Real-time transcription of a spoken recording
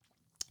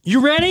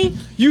You ready?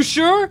 You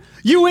sure?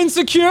 You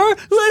insecure?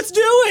 Let's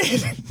do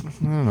it!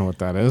 I don't know what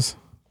that is.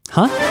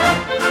 Huh?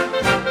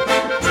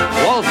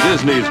 Walt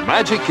Disney's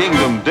Magic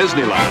Kingdom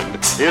Disneyland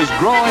is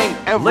growing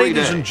every day.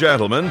 Ladies and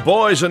gentlemen,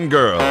 boys and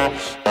girls.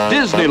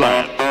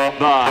 Disneyland,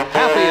 the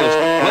happiest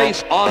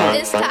place on earth.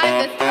 It's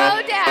time to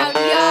throw down,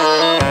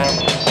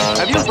 y'all.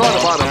 Have you thought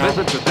about a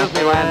visit to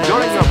Disneyland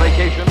during your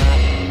vacation?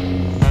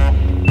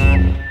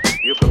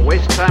 You can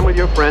waste time with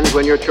your friends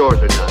when your chores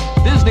are done.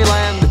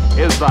 Disneyland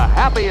is the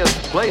happiest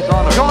place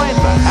on earth. Join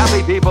the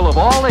happy people of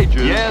all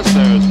ages. Yes,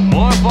 there's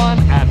more fun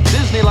at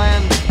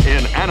Disneyland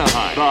in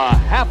Anaheim. The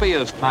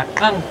happiest on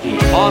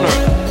earth.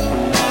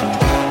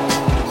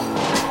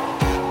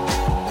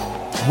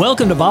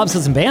 Welcome to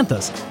Bobsleds and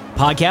Banthas,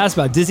 podcast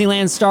about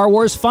Disneyland, Star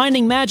Wars,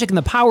 finding magic and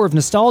the power of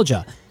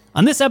nostalgia.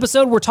 On this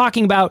episode, we're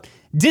talking about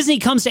Disney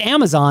comes to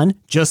Amazon,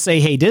 just say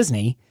hey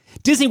Disney.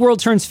 Disney World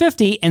turns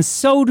 50, and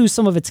so do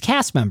some of its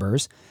cast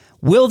members.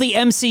 Will the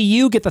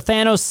MCU get the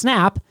Thanos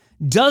snap?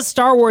 Does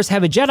Star Wars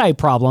have a Jedi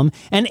problem?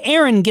 And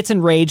Aaron gets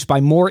enraged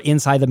by more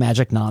Inside the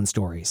Magic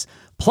non-stories.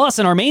 Plus,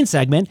 in our main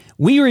segment,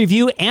 we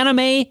review Anime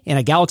in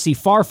a Galaxy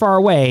Far, Far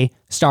Away,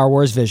 Star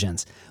Wars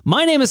Visions.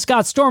 My name is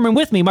Scott Storm, and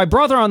with me, my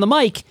brother on the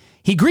mic,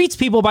 he greets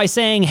people by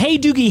saying, hey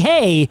Doogie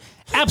hey,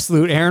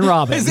 absolute Aaron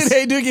Robbins. Is it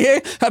Hey Doogie Hey?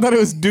 I thought it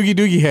was Doogie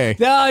Doogie Hey.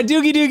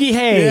 Doogie Doogie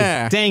hey.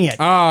 Yeah. Dang it.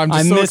 Oh, I'm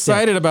just so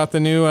excited it. about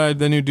the new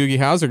Doogie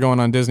Howser going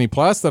on Disney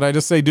Plus that I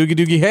just say Doogie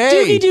Doogie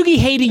Hey. Doogie Doogie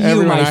hey to you,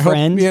 Everyone, my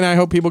friend. And I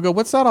hope people go,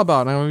 what's that all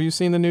about? Now, have you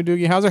seen the new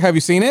Doogie Howser? Have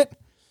you seen it?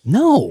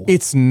 No.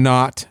 It's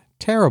not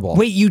terrible.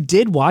 Wait, you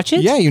did watch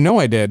it? Yeah, you know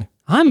I did.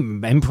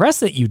 I'm impressed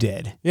that you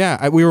did.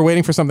 Yeah, we were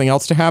waiting for something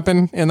else to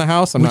happen in the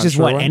house. I'm Which not is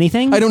sure what,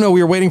 anything? I don't know.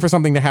 We were waiting for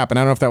something to happen. I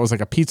don't know if that was like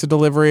a pizza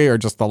delivery or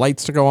just the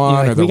lights to go on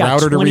like, or the we got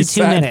router to 22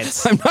 reset.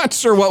 minutes. I'm not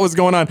sure what was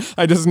going on.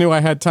 I just knew I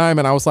had time,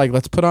 and I was like,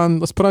 let's put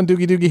on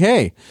Doogie Doogie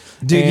Hey.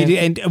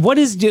 And what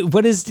is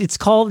it's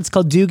called? It's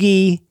called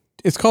Doogie.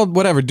 It's called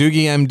whatever,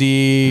 Doogie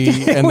MD,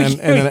 and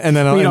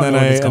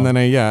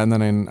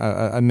then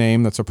a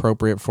name that's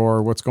appropriate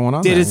for what's going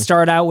on. Did there. it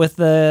start out with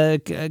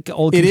the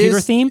old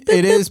computer theme?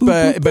 It is,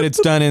 but it's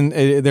done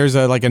in. There's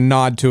a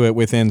nod to it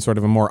within sort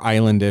of a more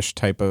islandish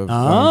type of.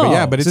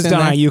 But it's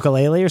done on a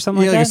ukulele or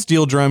something like that. Like a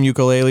steel drum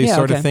ukulele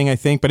sort of thing, I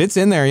think. But it's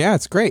in there. Yeah,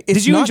 it's great.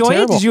 Did you enjoy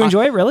it? Did you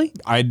enjoy it really?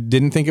 I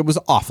didn't think it was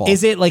awful.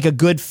 Is it like a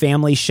good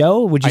family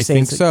show? Would you say? I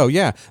think so.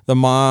 Yeah, the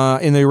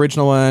mom in the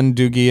original one,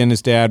 Doogie and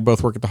his dad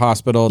both work at the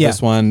hospital. Yeah.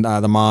 This one,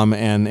 the mom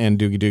and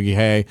Doogie Doogie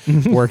Hey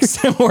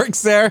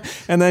works there,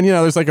 and then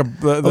there's like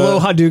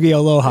Aloha Doogie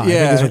Aloha. Yeah, I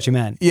think is what you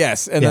meant.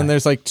 Yes, and then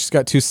there's like she's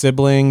got two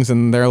siblings,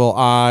 and they're a little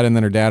odd, and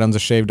then her dad owns a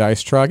shaved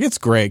ice truck. It's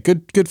great,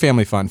 good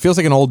family fun. Feels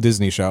like an old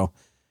Disney show.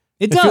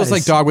 It does. Feels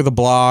like Dog with a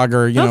Blog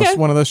or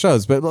one of those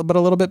shows, but a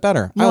little bit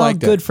better. Well, I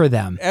liked it. Good for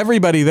them.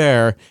 Everybody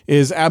there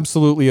is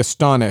absolutely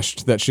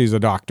astonished that she's a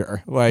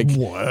doctor. Like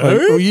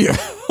what? Yeah.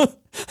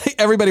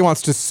 Everybody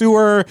wants to sue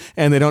her,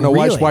 and they don't know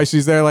why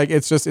she's there. Like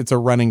it's a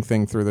running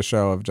thing through the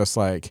show of just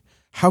like,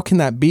 how can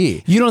that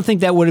be? You don't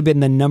think that would have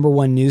been the number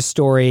one news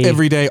story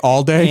every day,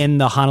 all day in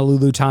the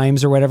Honolulu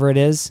Times or whatever it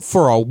is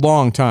for a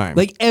long time?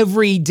 Like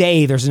every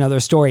day, there's another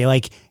story.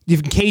 Like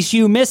in case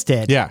you missed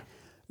it, yeah.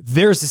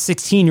 There's a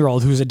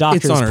 16-year-old who's a doctor.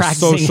 It's on her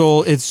practicing.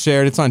 social. It's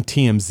shared. It's on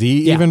TMZ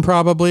even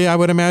probably, I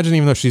would imagine,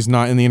 even though she's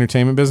not in the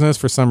entertainment business.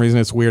 For some reason,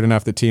 it's weird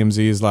enough that TMZ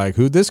is like,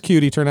 who'd this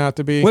cutie turn out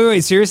to be?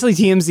 Wait, seriously?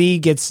 TMZ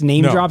gets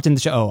name dropped in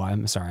the show? Oh,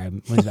 I'm sorry.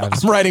 I'm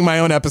writing my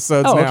own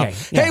episodes now. Okay.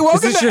 Yeah. Hey,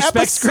 welcome to your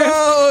episode. Spec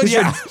script?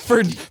 Yeah,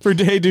 for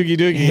Hey Doogie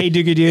Doogie. Hey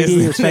Doogie Doogie.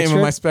 Is the name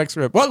of my spec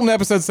script. Welcome to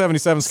episode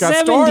 77. Scott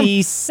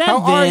 77.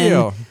 Storm. How are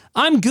you?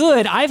 I'm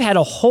good. I've had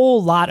a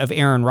whole lot of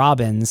Aaron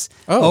Robbins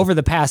over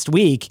the past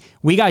week.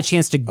 We got a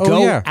chance to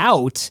go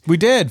out. We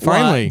did,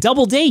 finally.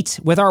 Double date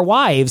with our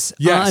wives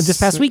this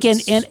past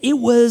weekend, and it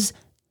was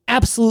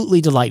absolutely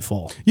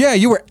delightful. Yeah,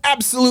 you were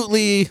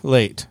absolutely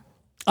late.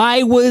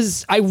 I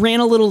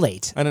ran a little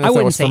late. I don't know if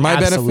that was for my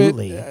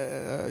absolutely. benefit.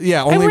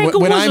 Only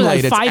when I'm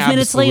late, it's 5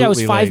 minutes late. I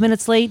was 5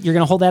 minutes late. You're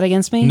going to hold that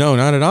against me? No,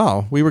 not at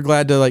all. We were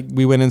glad to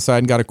we went inside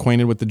and got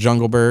acquainted with the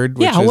Jungle Bird,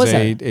 which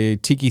is a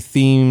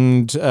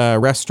tiki-themed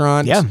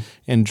restaurant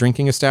and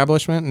drinking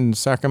establishment in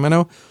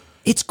Sacramento.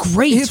 It's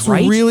great, It's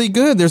right? really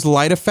good. There's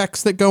light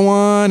effects that go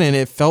on, and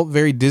it felt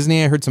very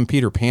Disney. I heard some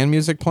Peter Pan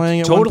music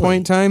playing at one point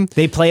in time.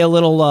 They play a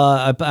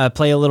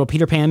little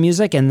Peter Pan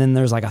music, and then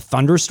there's like a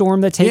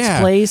thunderstorm that takes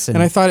place. And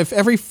I thought if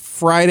every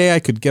Friday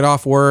I could get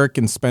off work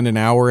and spend an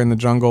hour in the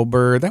Jungle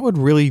Bird, that would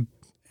really,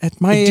 at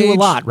my age, do a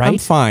lot, right? I'm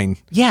fine.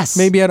 Yes.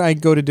 Maybe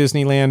I'd go to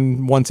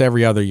Disneyland once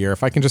every other year.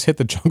 If I can just hit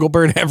the Jungle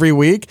Bird every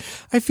week,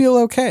 I feel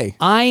okay.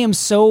 I am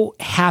so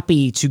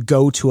happy to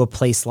go to a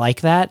place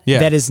like that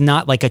that is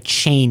not like a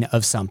chain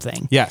of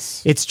something.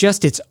 Yes. It's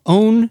just its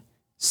own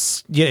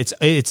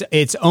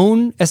its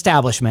own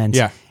establishment.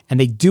 Yeah. And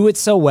they do it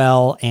so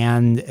well,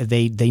 and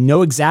they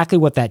know exactly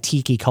what that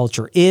tiki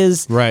culture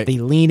is. Right. They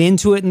lean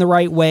into it in the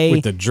right way.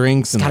 With the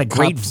drinks and got the a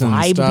great cups and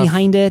vibe stuff.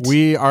 behind it.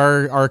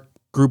 Our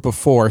group of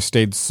 4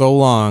 stayed so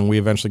long, we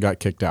eventually got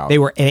kicked out.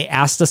 They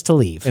asked us to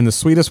leave in the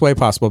sweetest way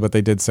possible, but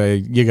they did say,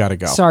 you got to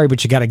go. Sorry,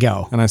 but you got to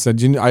go. And I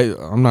said,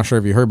 I'm not sure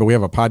if you heard, but we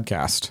have a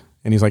podcast.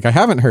 And he's like, I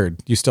haven't heard.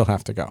 You still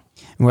have to go.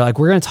 And we're like,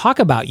 we're going to talk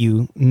about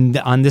you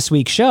on this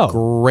week's show.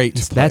 Great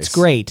place. That's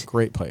great.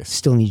 Great place.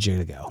 Still need you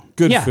to go.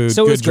 Good food,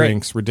 so good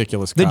drinks,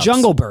 ridiculous cups. The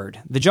Jungle Bird.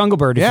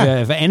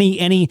 If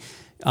any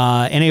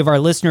of our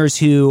listeners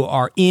who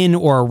are in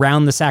or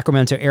around the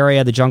Sacramento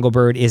area, the Jungle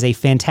Bird is a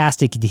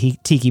fantastic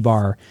tiki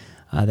bar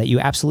that you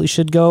absolutely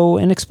should go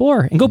and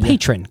explore. And go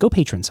patron. Go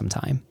patron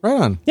sometime.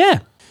 Right on. Yeah.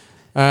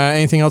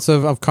 Anything else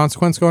of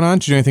consequence going on?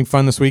 Did you do anything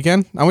fun this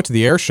weekend? I went to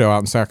the air show out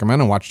in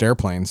Sacramento and watched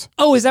airplanes.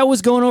 Oh, is that what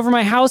was going over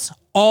my house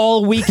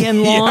all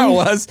weekend long? Yeah, it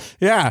was.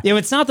 Yeah. If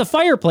it's not the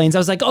fire planes, I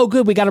was like, oh,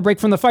 good, we got a break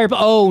from the fire.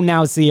 Oh,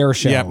 now it's the air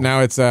show. Yep,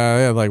 now it's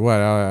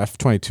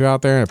F-22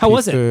 out there. How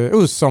was it? It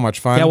was so much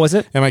fun. Yeah, was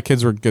it? And my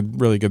kids were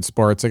really good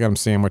sports. I got them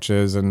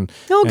sandwiches and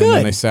good. And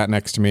then they sat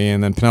next to me,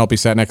 and then Penelope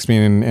sat next to me,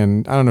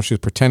 and I don't know if she was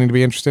pretending to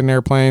be interested in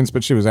airplanes,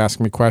 but she was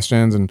asking me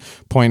questions and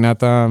pointing at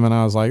them, and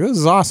I was like, this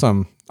is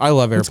awesome. I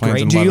love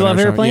airplanes. Do you love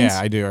airplanes? Yeah,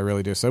 I do. I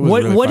really do. So it was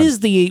really fun.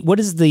 What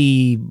is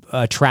the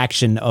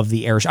attraction of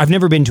the air show? I've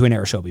never been to an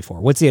air show before.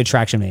 What's the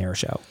attraction of an air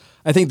show?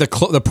 I think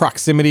the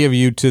proximity of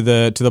you to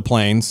the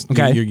planes.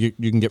 Okay, you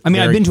can get. I've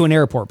been to an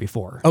airport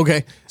before.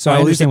 Okay, so I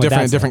understand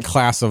a different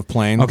class of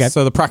planes. Okay,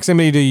 so the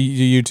proximity to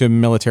you to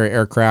military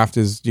aircraft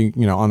is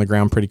on the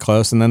ground pretty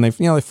close, and then they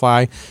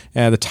fly.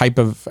 The type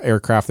of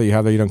aircraft that you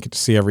have that you don't get to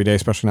see every day,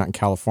 especially not in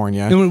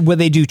California. And would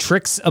they do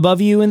tricks above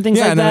you and things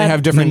like that? Yeah, and then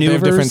they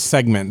have different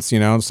segments.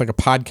 It's like a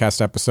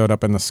podcast episode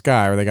up in the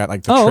sky where they got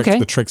like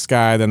the tricks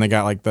guy. Then they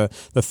got like the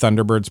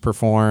Thunderbirds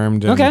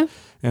performed.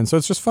 And so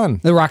it's just fun.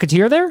 The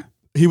Rocketeer there?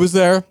 He was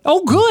there.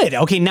 Oh, good.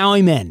 Okay, now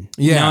I'm in.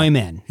 Yeah. Now I'm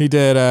in. He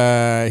did.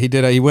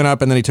 He went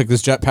up and then he took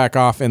this jetpack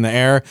off in the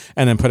air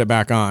and then put it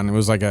back on. It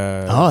was like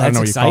I don't know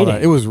what exciting. You call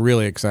it. It was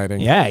really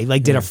exciting. Yeah, he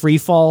did a free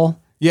fall.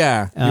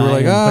 Yeah, you were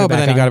like, but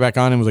then he got it back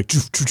on and was like,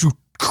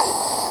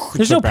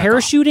 there's no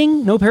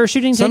parachuting. No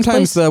parachuting.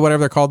 Sometimes whatever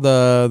they're called,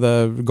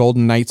 the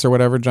Golden Knights or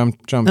whatever, jump.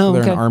 Oh,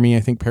 they're an Army,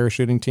 I think,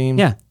 parachuting team.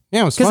 Yeah.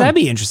 Yeah, it was fun. Because that'd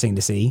be interesting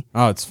to see.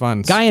 Oh, it's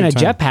fun. Guy in a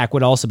jetpack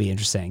would also be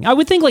interesting. I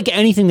would think like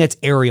anything that's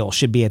aerial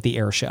should be at the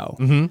air show.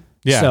 Mm-hmm.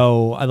 Yeah.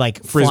 So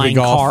like Frisbee flying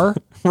golf. car,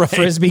 right.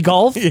 Frisbee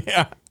golf.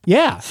 Yeah.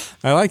 Yeah.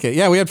 I like it.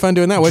 Yeah, we had fun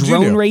doing that. What'd you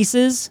do? Drone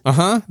races.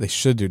 They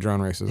should do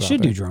drone races. They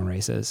should do drone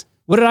races.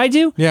 What did I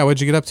do? Yeah,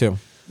 what'd you get up to?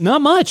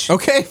 Not much.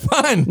 Okay,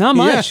 fun. Not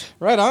much. Yeah,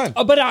 right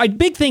on. But a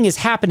big thing is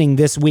happening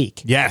this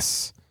week.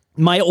 Yes.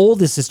 My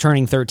oldest is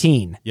turning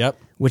 13. Yep.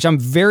 Which I'm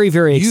very,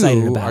 very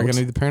excited about. You are going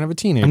to be the parent of a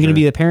teenager. I'm going to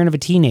be the parent of a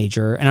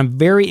teenager, and I'm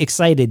very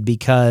excited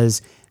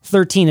because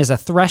 13 is a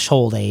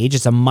threshold age.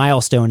 It's a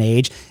milestone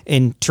age.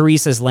 In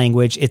Teresa's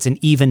language, it's an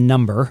even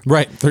number.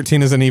 Right.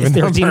 13 is an even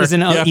number. 13 is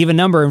an even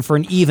number, and for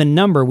an even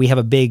number, we have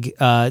a big,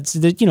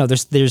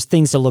 there's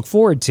things to look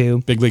forward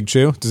to. Big League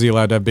Chew? Is he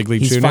allowed to have Big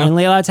League Chew now? He's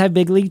finally allowed to have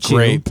Big League Chew.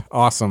 Great.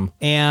 Awesome.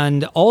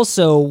 And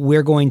also,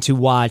 we're going to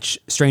watch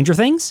Stranger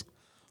Things.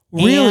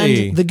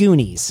 Really? And The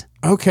Goonies.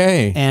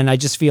 Okay. And I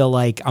just feel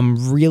like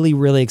I'm really,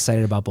 really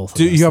excited about both of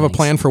those. Do you have a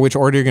plan for which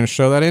order you're going to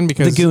show that in?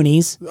 Because The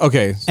Goonies.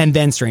 Okay. And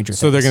then Stranger Things.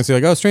 So they're going to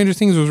say like, Stranger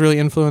Things was really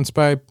influenced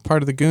by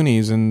part of The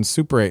Goonies and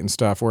Super 8 and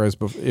stuff. Whereas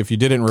if you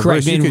did it in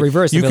reverse, you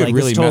could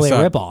really totally mess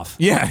a up. ripoff.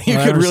 Yeah, you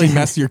could really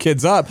mess your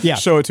kids up. Yeah.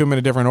 Show it to them in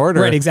a different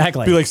order. Right,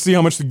 exactly. Be like, see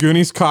how much The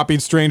Goonies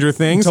copied Stranger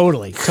Things?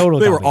 Totally.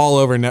 They were all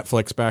over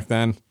Netflix back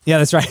then. Yeah,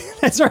 that's right.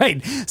 That's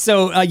right.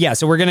 So,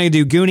 so we're going to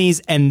do Goonies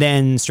and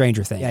then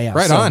Stranger Things. Yeah.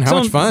 Right on. How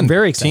much fun.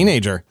 Very excited.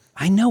 Teenager.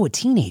 I know, a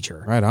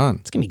teenager. Right on.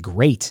 It's going to be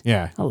great.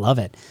 Yeah. I love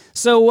it.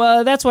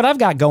 So that's what I've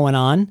got going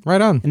on.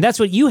 Right on. And that's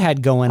what you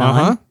had going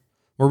on.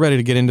 We're ready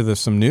to get into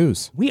some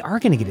news. We are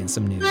going to get in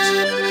some news.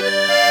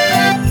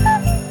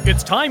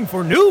 It's time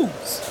for news.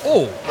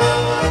 Oh.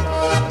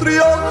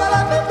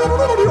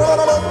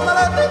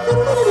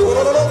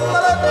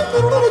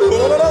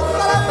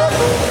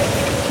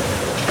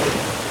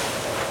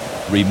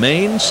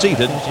 Remain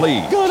seated,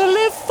 please. Gonna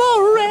live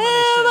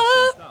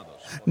forever,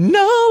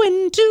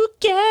 knowing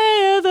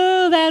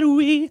together that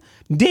we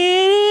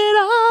did it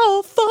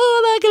all for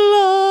the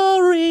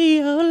glory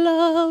of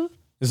love.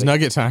 It's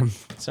nugget time.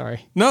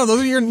 Sorry. No,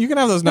 those are you can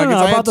have those nuggets.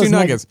 No, I had 2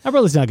 nuggets. I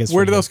brought those nuggets.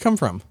 Where did those come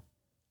from?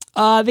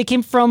 They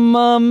came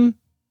from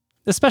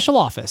the special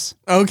office.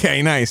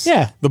 Okay, nice.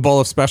 Yeah. The bowl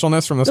of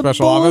specialness from the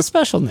special office. The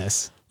bowl of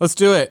specialness. Let's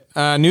do it.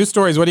 News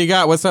stories. What do you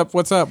got? What's up?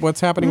 What's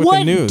happening with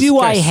the news? What do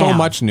I have? So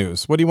much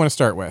news. What do you want to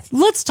start with?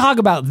 Let's talk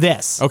about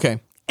this. Okay.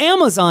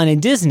 Amazon and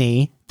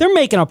Disney, they're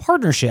making a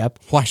partnership.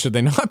 Why should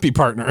they not be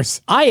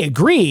partners? I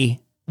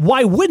agree.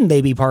 Why wouldn't they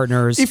be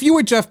partners? If you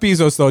were Jeff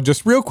Bezos, though,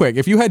 just real quick,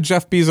 if you had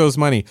Jeff Bezos'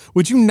 money,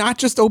 would you not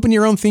just open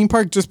your own theme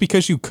park just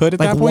because you could at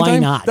that point in time? Why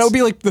not? That would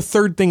be like the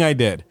third thing I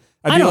did.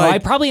 I don't know.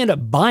 I'd probably end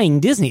up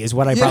buying Disney is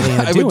what I probably end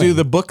up doing. I would do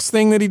the books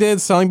thing that he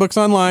did, selling books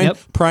online,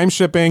 Prime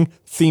shipping,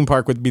 theme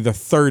park would be the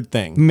third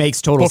thing.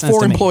 Makes total sense to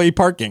Before me. employee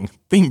parking,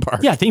 theme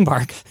park. Yeah, theme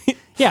park.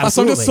 Yeah,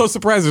 absolutely. I'm just so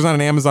surprised there's not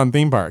an Amazon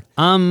theme park.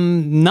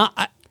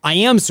 I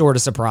am sort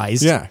of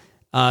surprised. Yeah.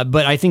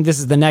 But I think this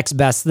is the next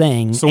best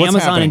thing. So what's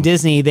Amazon happening? and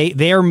Disney,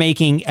 they're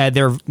making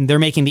they're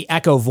making the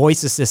Echo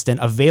voice assistant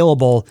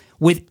available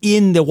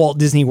within the Walt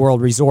Disney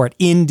World Resort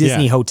in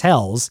Disney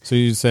hotels. So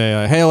you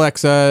say, "Hey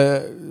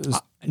Alexa,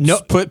 No,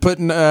 put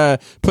no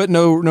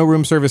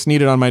room service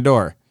needed on my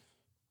door."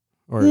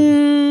 Or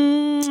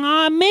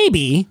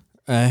maybe.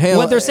 Hey,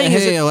 What they're saying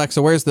is,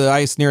 Alexa, where's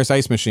the nearest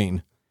ice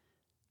machine?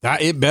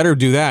 It better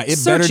do that. It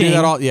better do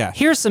that all. Yeah.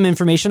 Here's some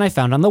information I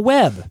found on the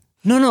web.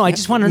 No, I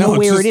just want to know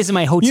where it is in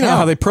my hotel. You know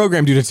how they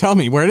programmed you to tell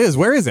me where it is.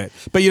 Where is it?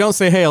 But you don't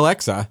say, "Hey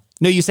Alexa."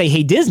 No, you say,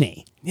 "Hey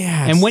Disney."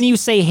 Yes. And when you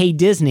say, "Hey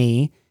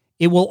Disney,"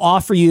 it will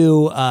offer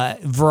you a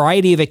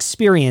variety of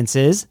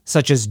experiences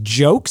such as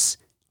jokes,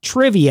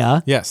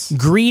 trivia, Yes.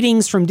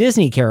 greetings from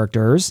Disney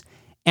characters,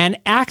 and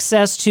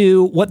access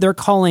to what they're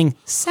calling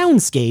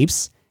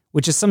soundscapes,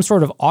 which is some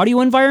sort of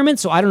audio environment.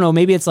 So I don't know,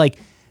 maybe it's like,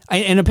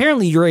 and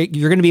apparently you're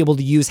going to be able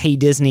to use Hey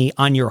Disney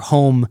on your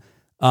home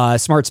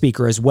smart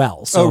speaker as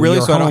well. So really?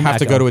 your So I don't home have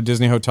to Echo. go to a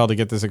Disney hotel to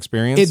get this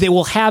experience? They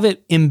will have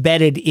it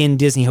embedded in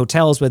Disney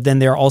hotels, but then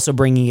they're also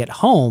bringing it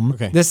home.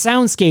 Okay. The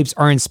soundscapes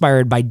are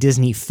inspired by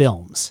Disney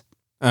films.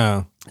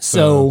 Oh.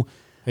 So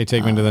Hey,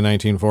 take me to the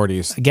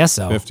 1940s. I guess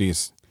so.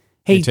 50s.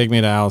 Hey, Hey, take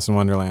me to Alice in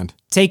Wonderland.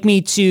 take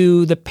me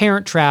to the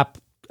Parent Trap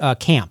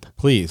camp,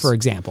 Please. for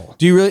example.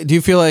 Do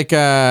you feel like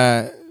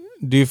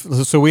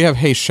so we have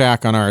Hey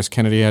Shack on ours.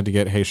 Kennedy had to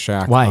get Hey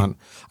Shack Why? on.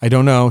 I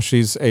don't know.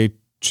 She's a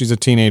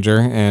teenager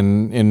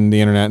and in the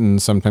internet,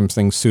 and sometimes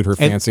things suit her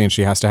fancy and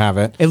she has to have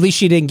it. At least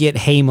she didn't get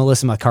Hey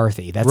Melissa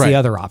McCarthy. That's Right. the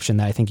other option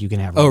that I think you can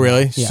have. Oh, right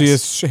really? now. Yes. She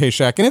is Hey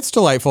Shack, and it's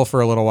delightful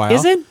for a little while.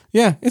 Is it?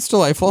 Yeah, it's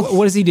delightful.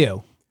 What does he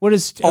do? What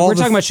is All we're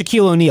the talking about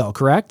Shaquille O'Neal,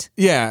 correct?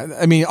 Yeah,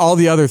 I mean all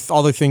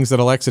the things that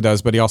Alexa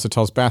does, but he also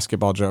tells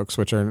basketball jokes,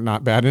 which are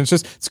not bad. And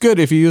it's good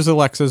if you use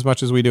Alexa as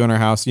much as we do in our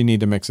house. You need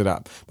to mix it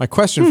up. My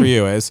question for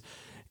you is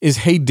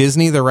Hey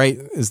Disney is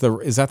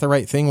that the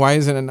right thing?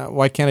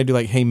 Why can't I do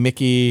like Hey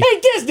Mickey?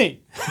 Hey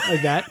Disney,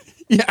 like that.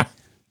 Yeah,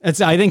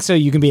 I think so.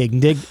 You can be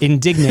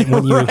indignant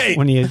when you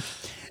Right.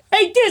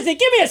 Hey Disney,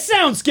 give me a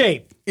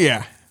soundscape.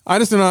 yeah. I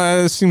just don't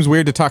know. It seems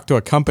weird to talk to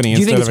a company. Do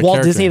you think instead it's of a Walt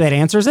character. Disney that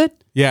answers it?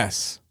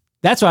 Yes.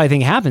 That's what I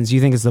think happens. You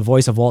think it's the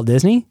voice of Walt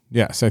Disney?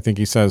 Yes, I think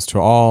he says to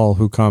all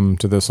who come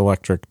to this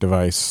electric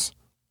device,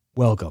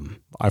 Welcome.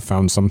 I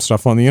found some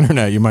stuff on the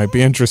internet you might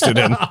be interested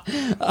in.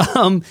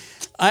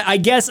 I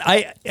guess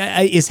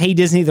is Hey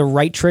Disney the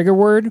right trigger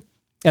word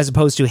as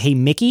opposed to Hey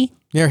Mickey?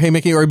 Yeah, Hey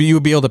Mickey, or you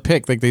would be able to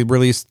pick. Like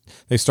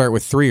they start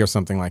with 3 or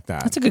something like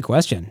that. That's a good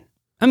question.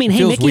 I mean, It Hey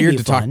feels Mickey would weird be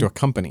to fun. talk to a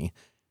company.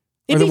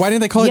 It'd be Why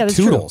didn't they call it that's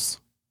true. Toodles?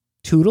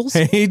 Toodles?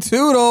 Hey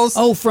Toodles.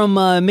 Oh, from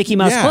Mickey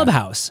Mouse Yeah.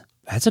 Clubhouse.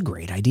 That's a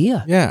great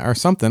idea. Yeah, or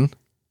something.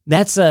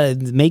 That's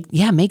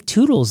make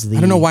Toodles the. I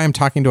don't know why I'm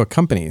talking to a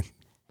company.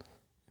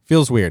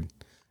 Feels weird.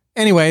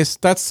 Anyways,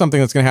 that's something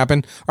that's going to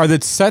happen. Are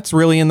the sets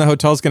really in the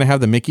hotels going to have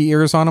the Mickey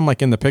ears on them,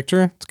 like in the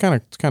picture? It's kind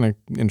of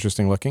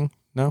interesting looking.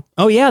 No.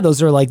 Oh yeah,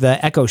 those are like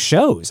the Echo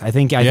shows. I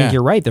think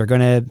you're right. They're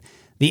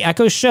the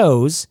Echo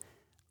shows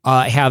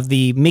have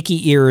the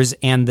Mickey ears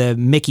and the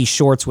Mickey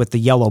shorts with the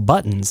yellow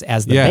buttons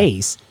as the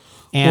base.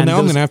 And now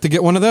I'm going to have to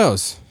get one of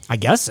those. I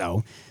guess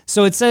so.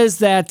 So it says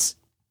that,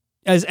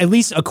 at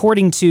least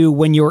according to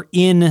when you're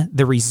in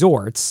the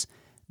resorts,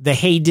 the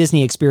Hey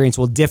Disney experience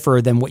will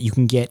differ than what you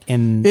can get at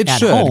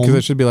home. Because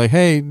it should be like,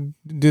 hey,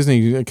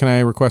 Disney, can I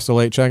request a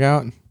late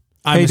checkout?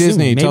 Hey,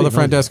 Disney, tell the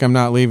front desk I'm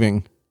not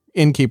leaving.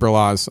 Innkeeper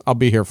laws. I'll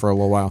be here for a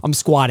little while. I'm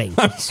squatting.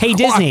 Hey,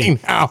 Disney,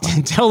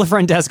 tell the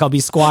front desk I'll be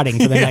squatting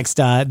for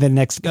the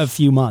next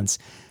few months.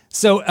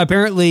 So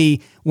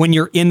apparently, when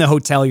you're in the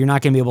hotel, you're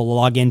not going to be able to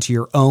log into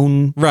your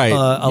own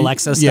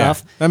Alexa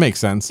stuff. Yeah, that makes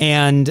sense.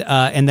 And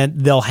then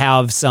they'll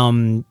have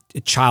some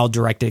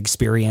child-directed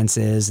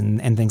experiences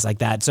and things like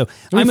that. So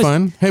It'll be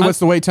fun. Hey, what's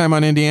the wait time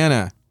on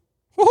Indiana?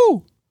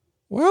 Whoa.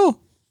 Well,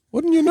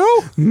 wouldn't you know?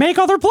 Make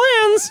other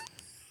plans.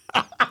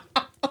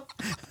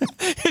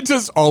 It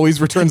just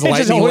always returns It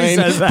just lightning always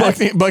lane says that.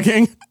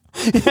 bugging.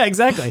 Yeah,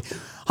 exactly.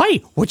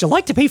 Hey, would you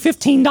like to pay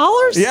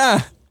 $15?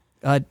 Yeah.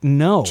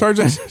 No. Charge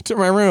that to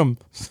my room.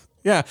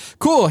 Yeah.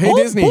 Cool. Hey,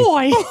 Disney.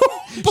 Boy.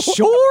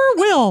 Sure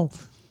will.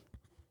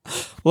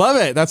 Love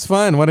it. That's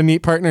fun. What a neat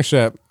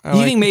partnership.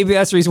 You think maybe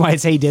that's the reason why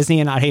it's Hey Disney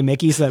and not Hey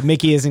Mickey, so that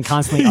Mickey isn't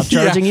constantly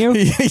upcharging you?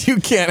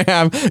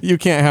 You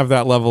can't have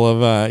that level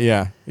of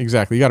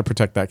exactly. You got to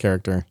protect that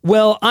character.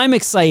 Well, I'm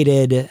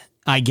excited,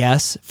 I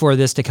guess, for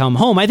this to come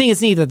home. I think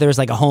it's neat that there's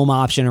like a home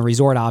option, a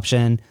resort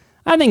option.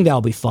 I think that'll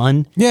be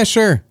fun. Yeah,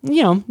 sure.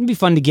 You know, it'd be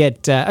fun to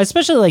get,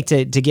 especially like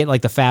to get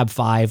like the Fab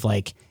Five,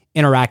 like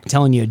interact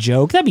telling you a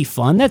joke. That'd be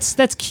fun.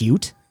 That's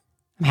cute.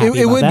 I'm happy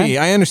It about would that. be.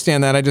 I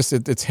understand that.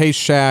 it's Hey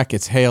Shack,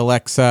 it's Hey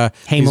Alexa,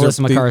 Hey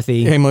Melissa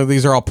McCarthy.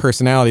 These are all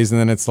personalities,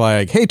 and then it's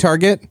like Hey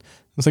Target.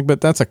 It's like,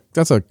 but that's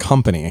a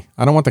company.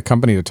 I don't want the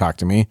company to talk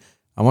to me.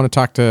 I want to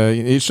talk to.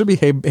 It should be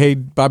Hey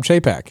Bob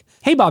Chapek.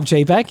 Hey Bob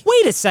Chapek.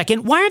 Wait a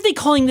second. Why aren't they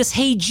calling this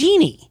Hey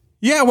Genie?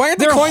 Yeah, why aren't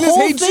they calling us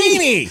Hey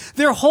Genie?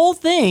 Their whole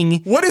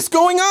thing What is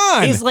going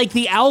on? is like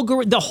the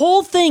algorithm. The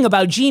whole thing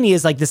about Genie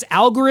is like this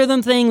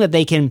algorithm thing that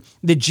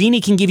the Genie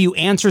can give you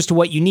answers to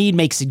what you need,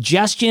 make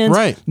suggestions,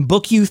 Right.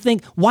 book you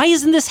things. Why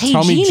isn't this Hey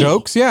Tell Genie? me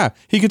jokes? Yeah,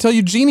 he could tell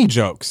you Genie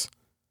jokes.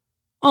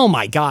 Oh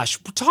my gosh.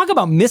 Talk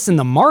about missing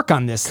the mark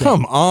on this thing.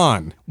 Come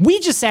on. We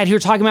just sat here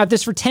talking about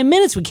this for 10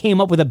 minutes. We came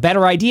up with a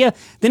better idea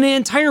than an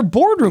entire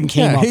boardroom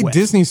came Yeah, up hey, with.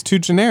 Disney's too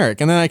generic.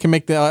 And then I can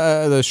make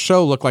the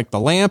show look like the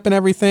lamp and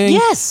everything.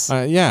 Yes.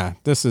 Yeah,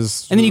 this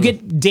is... And then you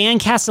get Dan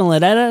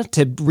Castellaneta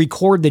to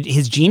record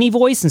his Genie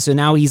voice, and so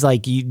now he's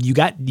like, you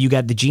got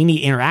the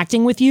Genie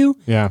interacting with you.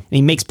 Yeah. And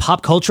he makes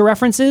pop culture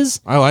references.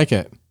 I like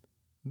it.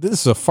 This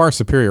is a far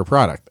superior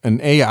product.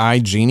 An AI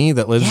Genie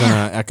that lives in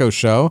Yeah. an Echo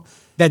Show.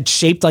 That's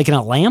shaped like in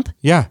a lamp.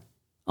 Yeah.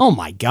 Oh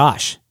my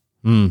gosh.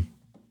 Hmm.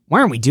 Why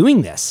aren't we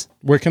doing this?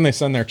 Where can they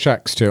send their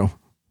checks to?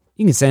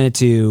 You can send it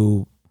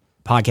to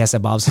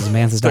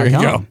podcast@bobsandsamantha's.com. There you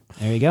go.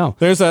 There you go.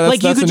 There's a-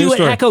 like you that's could a new do an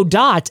story. Echo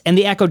Dot, and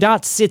the Echo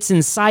Dot sits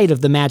inside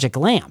of the magic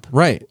lamp.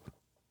 Right.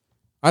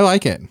 I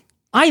like it.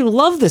 I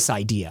love this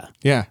idea.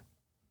 Yeah.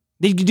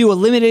 They could do a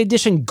limited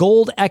edition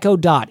gold Echo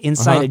Dot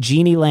inside a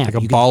Genie lamp. Like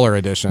a You could baller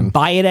edition.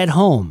 buy it at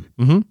home.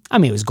 Mm-hmm. I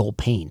mean, it was gold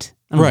paint.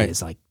 I don't Right. think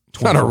it's like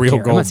Not a 24 real karat.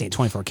 I'm gold. not saying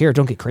 24 karat.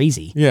 Don't get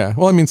crazy. Yeah.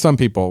 Well, I mean, some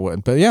people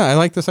would. But yeah, I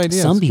like this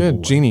idea. Some It's people good.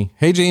 would. Genie.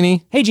 Hey,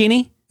 Genie. Hey,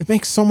 Genie. It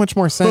makes so much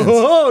more sense.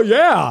 Oh,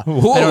 yeah.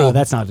 Whoa. I don't know.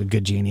 That's not a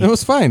good Genie. It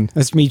was fine.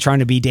 That's me trying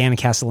to be Dan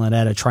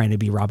Castellaneta trying to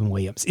be Robin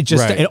Williams. It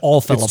just, Right. it all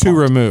fell It's apart. too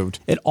removed.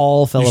 It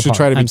all fell You apart. should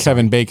try to be I'm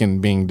Kevin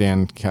Bacon being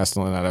Dan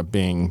Castellaneta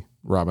being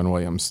Robin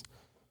Williams. sorry.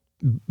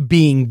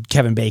 Being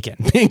Kevin Bacon.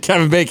 Being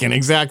Kevin Bacon,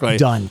 exactly.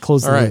 Done.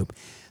 Close the All right. loop.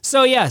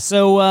 So, yeah.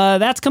 So,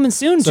 that's coming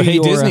soon. So, to hey,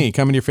 your, Disney,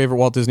 come into your favorite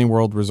Walt Disney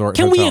World resort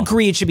Can we hotel.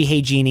 agree it should be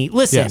Hey Genie?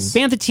 Listen, Yes.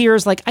 Bantha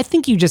Tears, like, I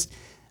think you just...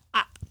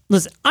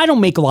 Listen, I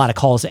don't make a lot of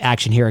calls to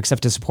action here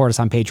except to support us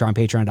on Patreon,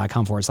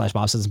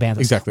 patreon.com/BobsandBanthas.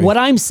 Exactly. What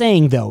I'm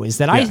saying, though, is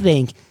that I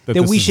think That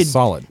that this we is should...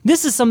 solid.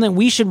 This is something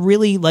we should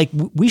really,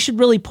 we should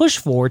really push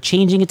for,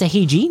 changing it to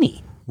Hey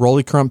Genie.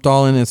 Rolly Crump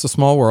doll in It's a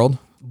Small World.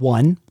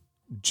 1,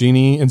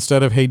 Genie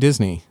instead of Hey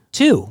Disney.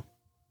 2.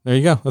 There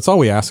you go. That's all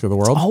we ask of the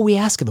world. All we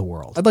ask of the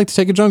world. I'd like to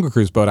take a Jungle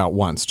Cruise boat out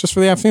once, just for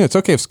the afternoon. It's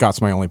okay if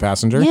Scott's my only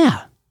passenger.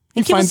 Yeah.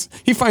 And give us,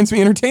 He finds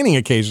me entertaining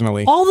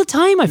occasionally. all the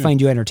time I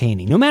find you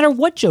entertaining, no matter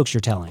what jokes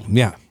you're telling.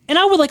 Yeah. And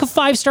I would like a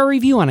 5-star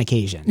review on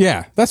occasion.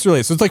 Yeah, that's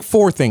really it. So it's like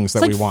 4 things that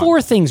It's like we want.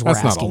 4 things we're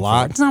That's not a asking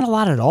lot. for. It's not a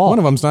lot at all. One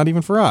of them's not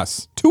even for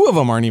us. 2 of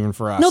them aren't even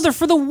for us. No, they're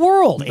for the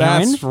world,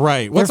 Aaron. That's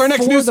right. What's They're our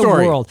next for news the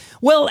story? world.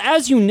 Well,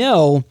 as you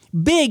know,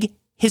 big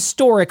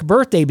historic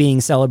birthday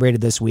being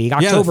celebrated this week.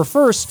 October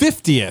 1st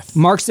 50th.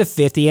 marks the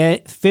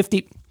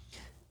 50th.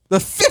 The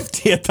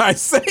 50th, I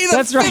say.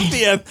 That's right.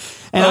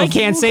 50th. And I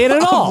can't say it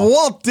at all.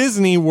 Walt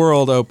Disney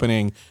World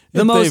opening.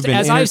 The most,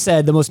 as I've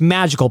said, the most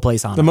magical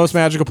place on the earth. most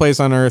magical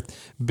place on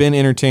earth. Been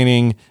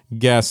entertaining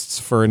guests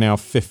for now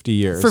 50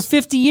 years. For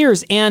 50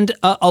 years. And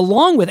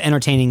along with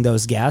entertaining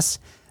those guests,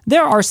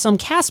 there are some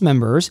cast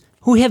members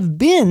who have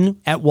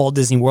been at Walt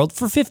Disney World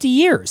for 50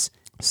 years.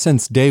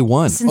 Since day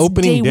one. Since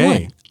Opening day.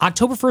 one.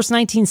 October 1st,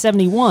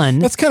 1971.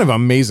 That's kind of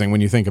amazing when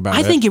you think about it.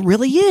 I think it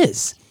really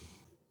is.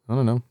 I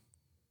don't know.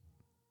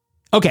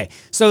 Okay,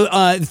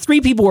 so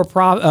 3 people were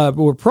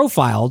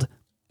profiled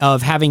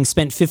of having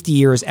spent 50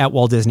 years at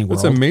Walt Disney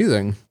World. That's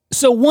amazing.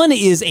 So one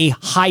is a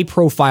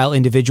high-profile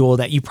individual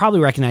that you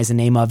probably recognize the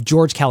name of,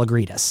 George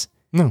Kalogridis.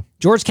 No.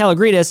 George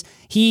Kalogridis,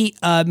 he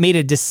made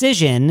a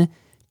decision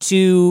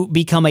to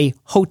become a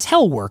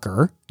hotel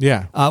worker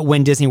Yeah.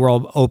 when Disney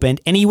World opened,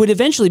 and he would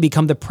eventually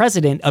become the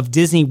president of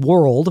Disney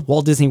World,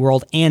 Walt Disney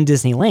World, and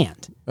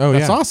Disneyland. Oh,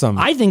 that's awesome.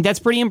 I think that's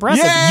pretty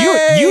impressive.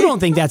 Yay! You don't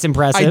think that's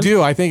impressive? I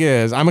do. I think it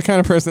is. I'm a kind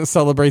of person that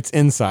celebrates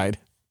inside.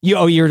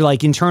 You're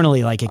like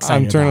internally like excited.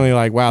 I'm internally about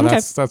like, wow, Okay.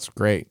 that's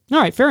great. it. All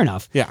right, fair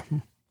enough. Yeah.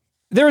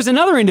 There is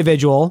another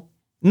individual,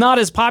 not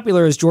as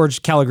popular as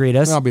George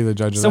Kalogridis. I'll be the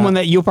judge of Someone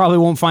that. that you probably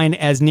won't find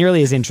as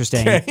nearly as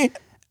interesting.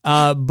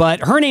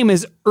 But her name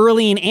is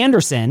Earlene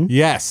Anderson.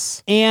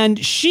 Yes.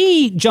 And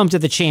she jumped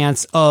at the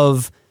chance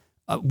of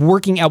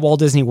working at Walt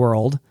Disney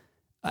World,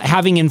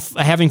 having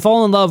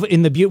fallen in love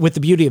with the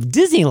beauty of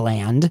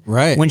Disneyland,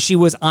 Right. when she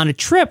was on a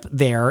trip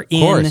there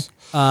in course.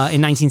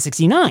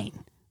 1969.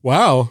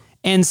 Wow.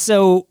 And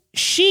so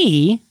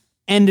she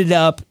ended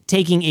up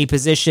taking a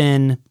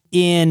position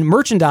in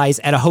merchandise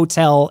at a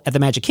hotel at the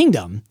Magic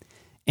Kingdom,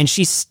 and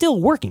she's still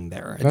working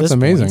there. At That's this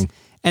amazing. point.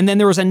 And then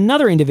there was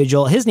another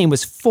individual. His name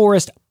was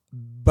Forrest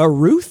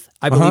Baruth,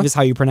 I believe is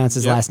how you pronounce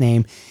his last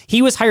name.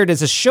 He was hired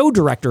as a show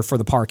director for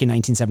the park in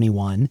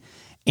 1971.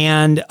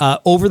 And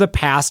over the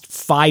past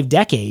 5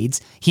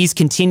 decades, he's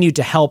continued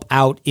to help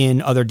out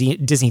in other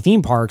Disney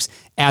theme parks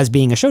as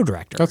being a show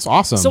director. That's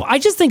awesome. So I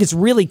just think it's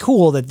really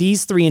cool that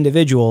these 3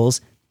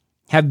 individuals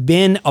have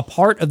been a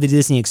part of the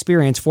Disney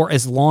experience for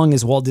as long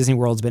as Walt Disney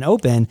World's been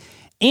open,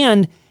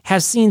 and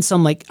have seen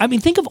some,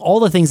 think of all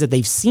the things that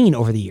they've seen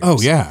over the years. Oh,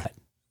 yeah.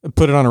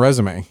 Put it on a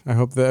resume. I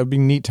hope that it'd be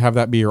neat to have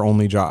that be your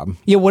only job.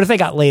 Yeah, what if they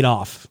got laid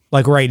off,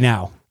 like right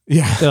now?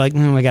 Yeah. They're like,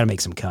 we got to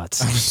make some cuts.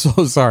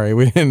 So sorry.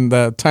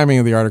 The timing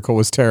of the article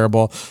was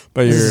terrible.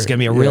 But This is going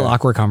to be a real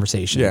awkward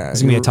conversation. Yeah.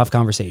 It's going to be a tough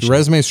conversation. Your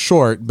resume's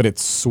short, but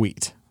it's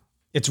sweet.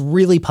 It's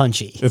really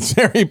punchy. It's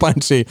very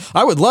punchy.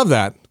 I would love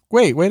that.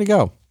 Way to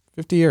go.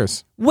 50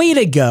 years. Way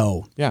to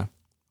go. Yeah.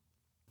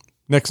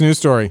 Next news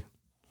story.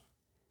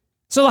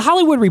 So the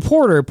Hollywood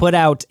Reporter put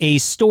out a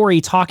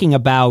story talking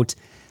about,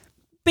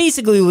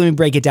 basically, let me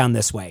break it down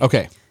this way.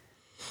 Okay.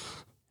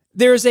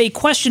 There's a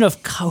question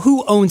of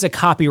who owns a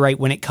copyright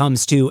when it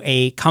comes to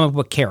a comic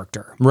book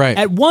character. Right.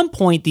 At one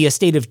point, the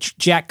estate of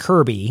Jack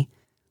Kirby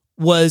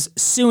was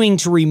suing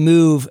to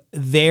remove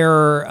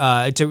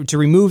their to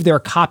remove their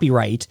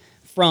copyright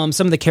from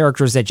some of the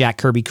characters that Jack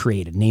Kirby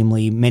created,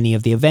 namely many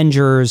of the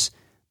Avengers.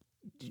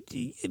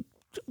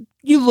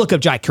 You look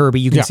up Jack Kirby,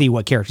 you can see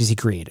what characters he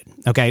created,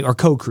 okay, or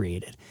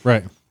co-created.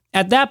 Right.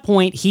 At that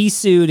point,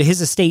 his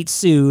estate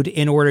sued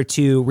in order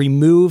to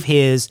remove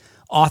his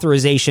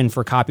authorization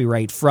for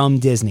copyright from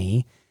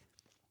Disney.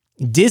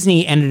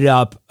 Disney ended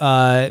up...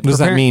 Does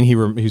that mean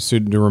he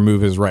sued to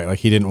remove his right? Like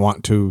he didn't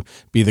want to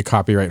be the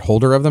copyright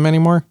holder of them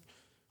anymore?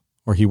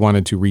 Or he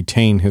wanted to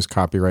retain his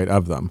copyright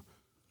of them?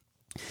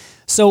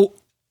 So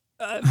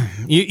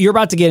you're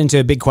about to get into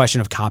a big question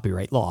of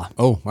copyright law.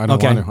 Oh, I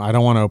don't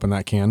want to open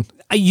that can.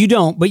 You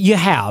don't, but you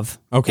have.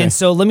 Okay. And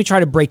so let me try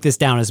to break this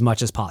down as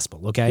much as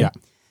possible, okay? Yeah.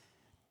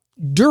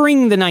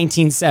 During the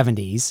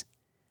 1970s,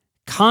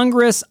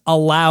 Congress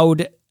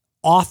allowed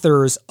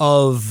authors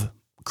of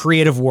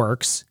creative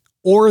works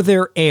or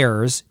their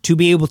heirs to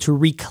be able to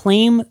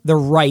reclaim the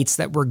rights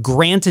that were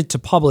granted to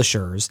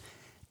publishers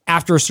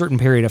after a certain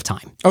period of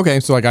time. Okay,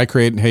 so like I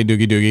create Hey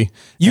Doogie Doogie.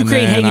 You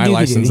create Hey Doogie Doogie. I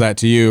license that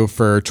to you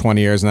for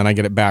 20 years and then I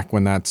get it back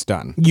when that's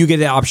done. You get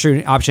the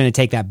option to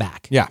take that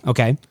back. Yeah.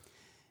 Okay.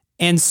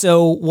 And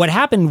so what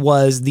happened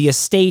was the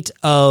estate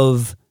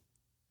of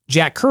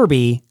Jack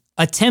Kirby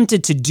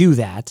attempted to do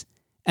that.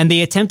 And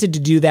they attempted to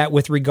do that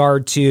with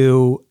regard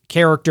to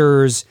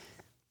characters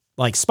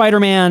like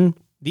Spider-Man,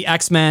 the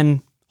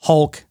X-Men,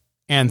 Hulk,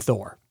 and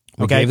Thor.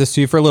 We Okay. gave this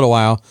to you for a little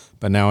while,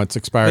 but now it's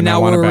expired. But now I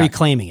want we're it back.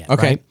 reclaiming it.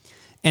 Okay. Right?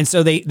 And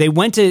so they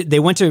went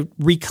to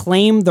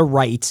reclaim the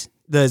right.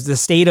 The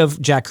state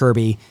of Jack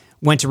Kirby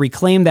went to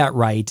reclaim that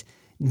right.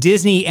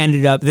 Disney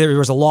ended up, there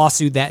was a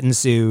lawsuit that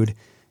ensued.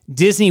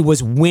 Disney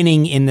was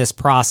winning in this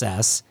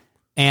process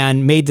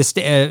and made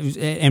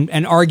the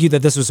and argued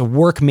that this was a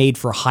work made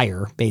for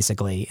hire,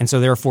 basically. And so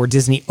therefore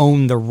Disney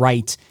owned the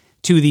right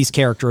to these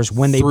characters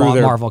when they bought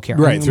Marvel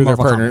characters. Right, through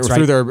Marvel their partner, comics, right?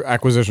 through their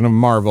acquisition of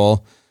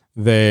Marvel,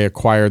 they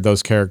acquired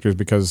those characters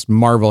because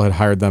Marvel had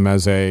hired them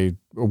as a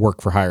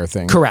work for hire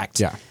thing. Correct.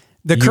 Yeah.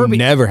 The You Kirby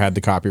never had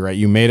the copyright.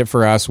 You made it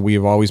for us.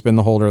 We've always been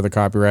the holder of the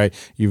copyright.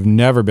 You've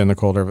never been the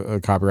holder of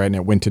the copyright, and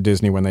it went to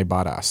Disney when they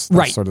bought us. That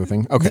Right. sort of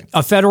thing. Okay.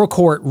 A federal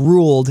court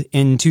ruled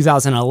in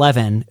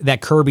 2011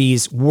 that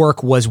Kirby's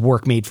work was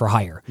work made for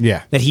hire.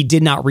 Yeah. That he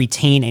did not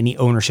retain any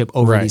ownership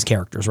over Right. these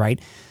characters, right?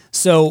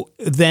 So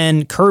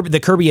then the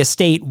Kirby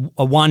estate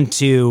wanted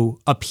to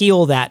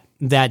appeal that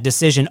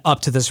decision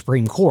up to the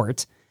Supreme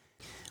Court.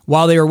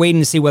 While they were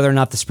waiting to see whether or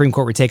not the Supreme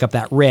Court would take up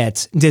that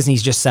writ,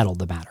 Disney's just settled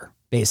the matter,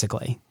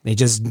 basically. They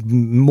just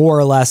more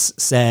or less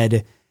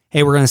said,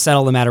 hey, we're going to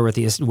settle the matter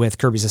with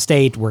Kirby's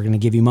estate. We're going to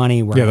give you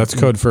money. That's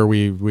code for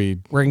we're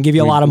going to give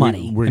you a lot of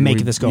money and make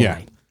this go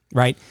away.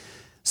 Right?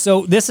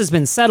 So this has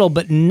been settled,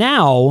 but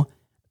now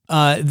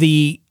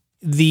the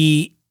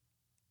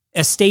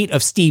estate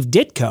of Steve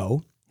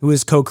Ditko, who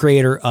is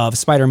co-creator of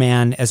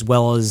Spider-Man as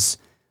well as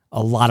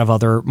a lot of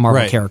other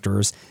Marvel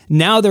characters,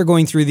 now they're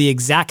going through the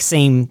exact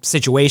same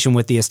situation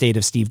with the estate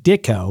of Steve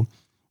Ditko.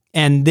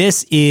 And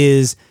this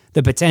is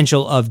the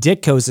potential of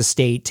Ditko's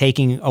estate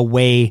taking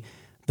away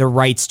the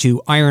rights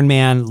to Iron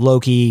Man,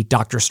 Loki,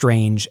 Doctor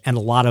Strange, and a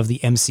lot of the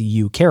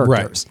MCU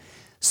characters. Right.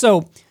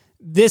 So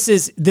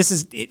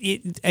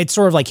it's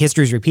sort of like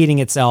history's repeating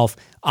itself.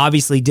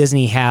 Obviously,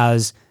 Disney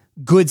has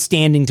good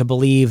standing to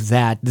believe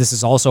that this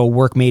is also a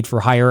work made for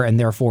hire and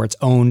therefore it's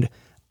owned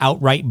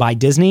outright by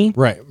Disney.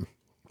 Right.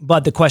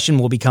 But the question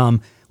will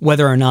become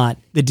whether or not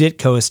the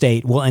Ditko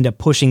estate will end up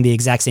pushing the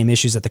exact same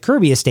issues that the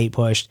Kirby estate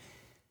pushed,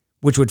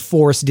 which would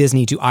force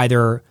Disney to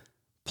either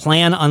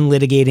plan on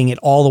litigating it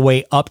all the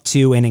way up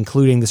to and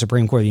including the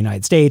Supreme Court of the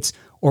United States,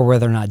 or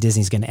whether or not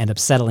Disney's going to end up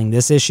settling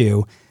this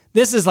issue.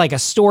 This is like a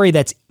story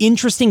that's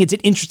interesting. It's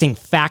an interesting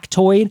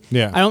factoid.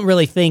 Yeah. I don't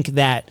really think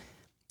that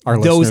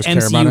Our those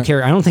listeners care about MCU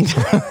characters, I don't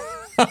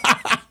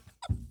think...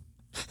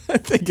 I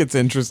think it's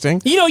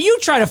interesting. You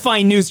try to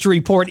find news to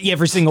report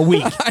every single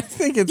week. I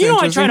think it's I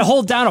interesting. try to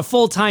hold down a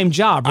full-time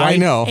job, right? I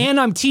know. And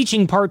I'm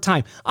teaching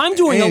part-time. I'm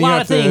doing And a you lot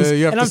have of to- things,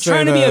 you have and to I'm say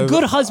trying to be a the-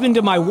 good husband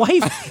to my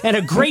wife and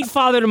a great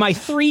father to my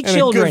 3 a good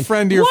children.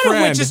 friend to your one of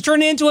friend. which is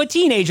turning into a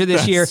teenager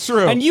this year.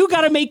 true. And you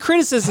got to make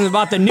criticisms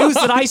about the news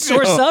that I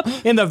source up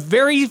in the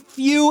very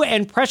few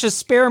and precious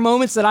spare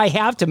moments that I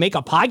have to make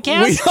a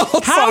podcast? We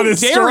all How saw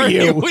this dare story.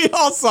 you? We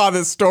all saw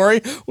this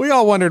story. We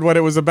all wondered what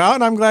it was about,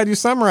 and I'm glad you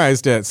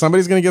summarized it.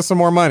 Somebody's going to get some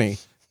more money.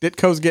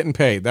 Ditko's getting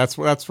paid. That's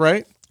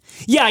right.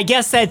 Yeah, I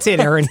guess that's it,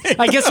 Aaron.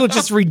 I guess we'll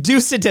just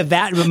reduce it to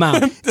that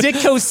amount.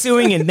 Ditko's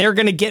suing and they're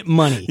going to get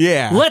money.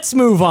 Yeah. Let's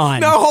move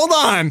on. No, hold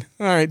on.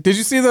 All right. Did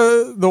you see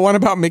the one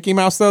about Mickey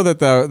Mouse, though, that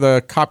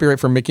the copyright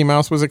for Mickey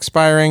Mouse was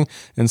expiring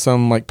and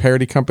some like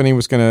parody company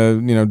was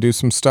going to, do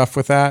some stuff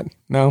with that?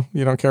 No,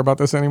 you don't care about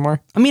this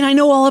anymore? I mean, I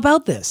know all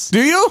about this.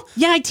 Do you?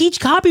 Yeah, I teach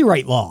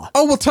copyright law.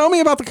 Oh, well, tell me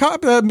about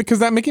because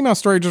that Mickey Mouse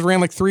story just ran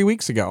like 3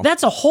 weeks ago.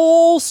 That's a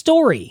whole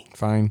story.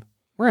 Fine.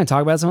 We're going to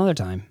talk about it some other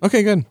time.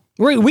 Okay, good.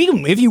 We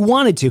can, if you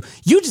wanted to.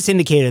 You just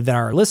indicated that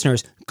our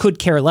listeners could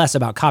care less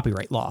about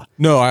copyright law.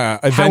 No,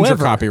 Avenger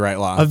However, copyright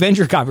law.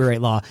 Avenger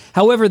copyright law.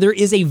 However, there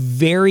is a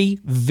very,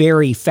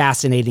 very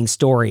fascinating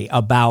story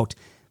about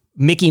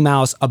Mickey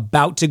Mouse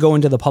about to go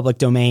into the public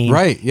domain.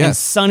 Right, yes. And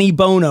Sonny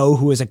Bono,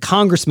 who was a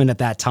congressman at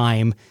that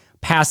time,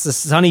 passed the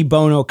Sonny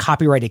Bono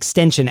Copyright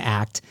Extension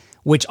Act,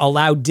 which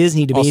allowed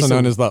Disney to also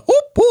known as the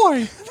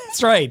boy.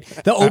 That's right.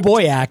 The Oh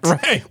Boy Act,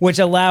 right. Which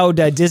allowed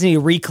Disney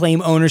to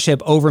reclaim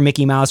ownership over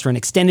Mickey Mouse for an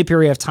extended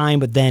period of time,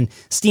 but then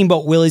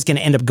Steamboat Willie's going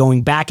to end up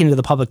going back into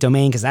the public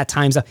domain because that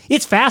time's up.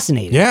 It's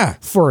fascinating. Yeah.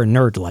 For a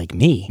nerd like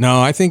me. No,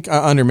 I think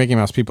under Mickey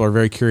Mouse, people are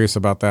very curious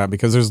about that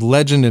because there's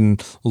legend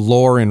and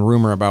lore and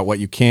rumor about what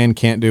you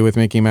can't do with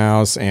Mickey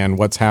Mouse and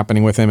what's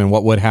happening with him and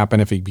what would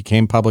happen if he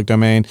became public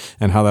domain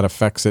and how that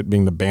affects it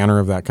being the banner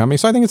of that company.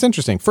 So I think it's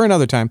interesting for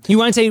another time. You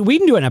want to say we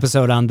can do an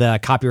episode on the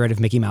copyright of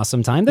Mickey Mouse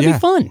sometime? That'd be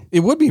fun. It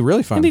would be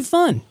really fun. It'd be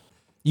fun.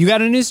 You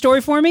got a news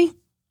story for me?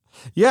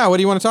 Yeah, what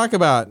do you want to talk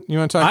about? You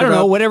want to talk about? I don't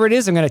know. Whatever it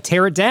is, I'm going to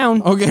tear it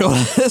down. Okay, well,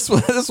 this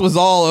was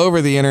all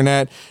over the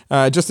internet,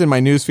 just in my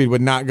newsfeed,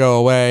 would not go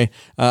away.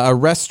 A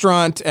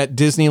restaurant at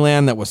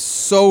Disneyland that was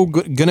so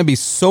good, going to be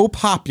so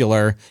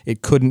popular,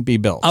 it couldn't be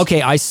built.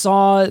 Okay, I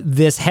saw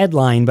this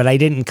headline, but I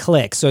didn't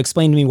click. So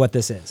explain to me what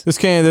this is. This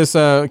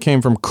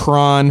came from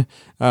Kron,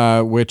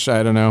 which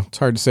I don't know. It's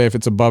hard to say if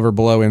it's above or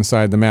below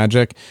Inside the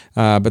Magic,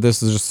 but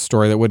this is just a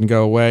story that wouldn't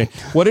go away.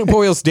 What it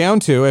boils down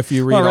to, if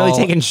you read really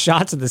taking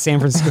shots at the San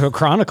Francisco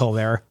Chronicle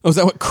there. Oh, is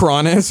that what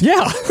Kron is?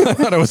 Yeah. I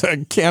thought it was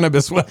a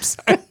cannabis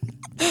website.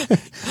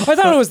 I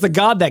thought it was the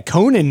god that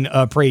Conan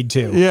prayed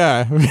to.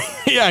 Yeah,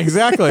 yeah,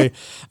 exactly.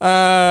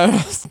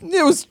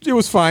 It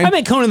was fine. I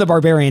meant Conan the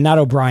Barbarian, not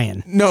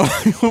O'Brien. No,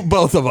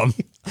 both of them.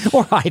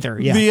 Or either,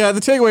 yeah. The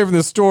takeaway from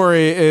this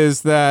story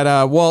is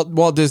that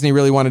Walt Disney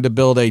really wanted to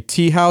build a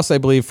tea house, I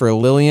believe, for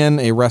Lillian,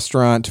 a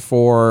restaurant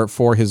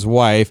for his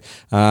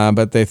wife,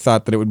 but they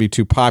thought that it would be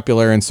too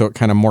popular, and so it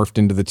kind of morphed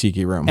into the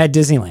Tiki Room. At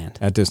Disneyland.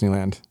 At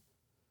Disneyland.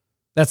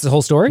 That's the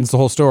whole story? It's the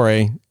whole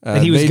story.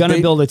 That he was going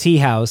to build a tea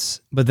house,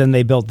 but then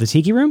they built the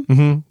Tiki Room?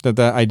 Mm-hmm.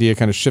 That idea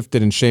kind of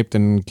shifted and shaped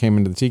and came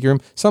into the Tiki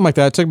Room. Something like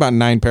that. It took about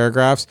 9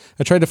 paragraphs.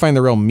 I tried to find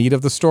the real meat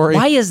of the story.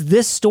 Why is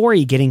this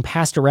story getting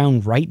passed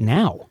around right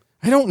now?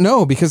 I don't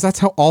know, because that's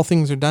how all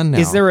things are done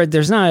now.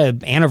 There's not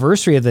an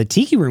anniversary of the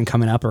Tiki Room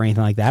coming up or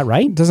anything like that,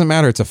 right? It doesn't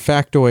matter. It's a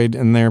factoid,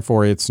 and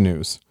therefore it's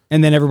news.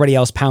 And then everybody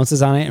else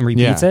pounces on it and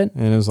repeats it?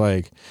 And it was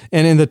like,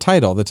 and in the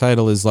title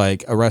is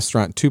like a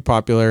restaurant too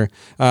popular.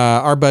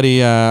 Our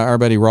buddy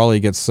Raleigh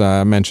gets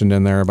mentioned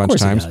in there a bunch of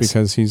times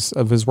because he's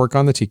of his work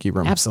on the Tiki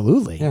Room.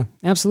 Absolutely. Yeah.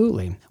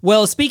 Absolutely.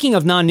 Well, speaking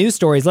of non-news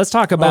stories, let's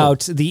talk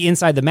about the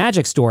Inside the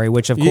Magic story,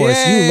 which of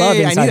course you love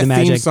Inside the Magic.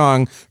 I need a theme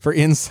song for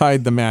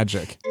Inside the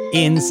Magic.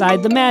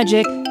 Inside the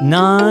Magic,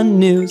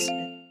 non-news.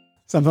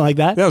 Something like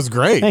that? That was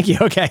great. Thank you.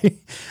 Okay.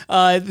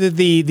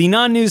 The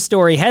non-news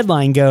story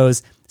headline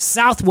goes,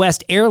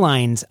 Southwest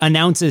Airlines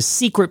announces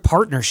secret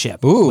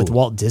partnership with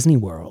Walt Disney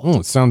World.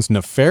 Oh, it sounds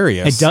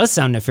nefarious. It does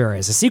sound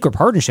nefarious. A secret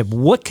partnership.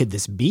 What could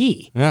this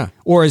be? Yeah.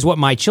 Or as what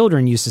my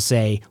children used to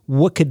say,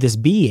 what could this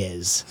be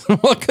is?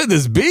 What could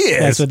this be is?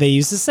 That's what they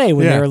used to say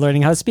when they were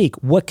learning how to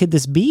speak. What could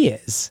this be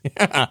is?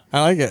 Yeah,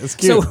 I like it. It's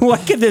cute. So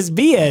what could this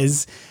be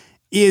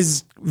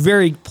is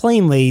very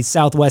plainly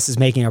Southwest is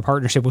making a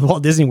partnership with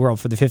Walt Disney World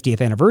for the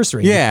 50th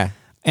anniversary. Yeah.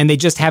 And they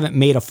just haven't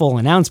made a full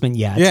announcement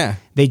yet. Yeah.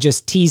 They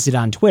just teased it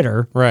on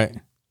Twitter. Right.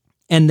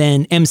 And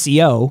then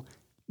MCO,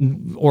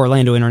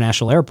 Orlando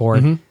International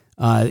Airport,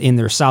 in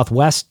their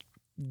Southwest,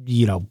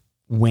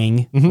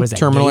 wing, was that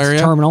terminal area?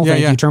 Terminal, yeah,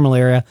 thank you, terminal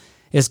area,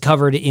 is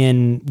covered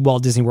in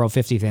Walt Disney World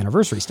 50th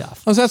anniversary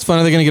stuff. Oh, so that's fun.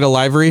 Are they going to get a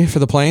livery for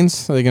the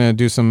planes? Are they going to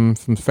do some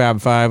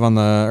Fab Five on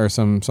the, or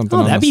something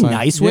on the that'd be side?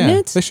 nice, wouldn't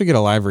it? They should get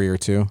a livery or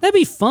two. That'd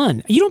be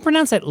fun. You don't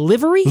pronounce that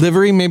livery?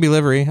 Livery, maybe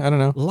livery. I don't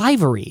know.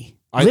 Livery.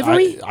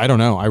 Livery? I don't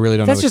know. I really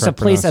don't know. That's just a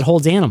place that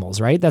holds animals,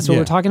 right? That's what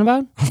we're talking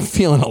about? I'm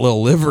feeling a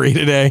little livery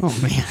today. Oh,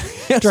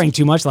 man. Drank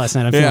too much last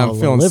night. I'm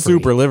feeling livery.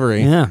 super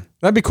livery. Yeah.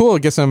 That'd be cool.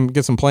 Get some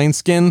plane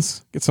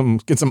skins. Get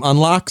some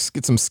unlocks.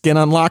 Get some skin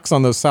unlocks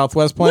on those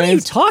Southwest planes. What are you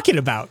talking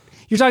about?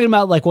 You're talking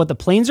about like what the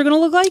planes are going to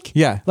look like?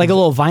 Yeah. Like a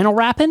little vinyl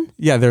wrapping?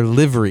 Yeah, they're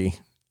livery.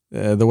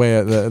 The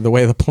way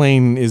the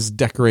plane is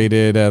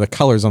decorated, the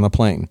colors on the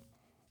plane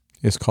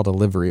is called a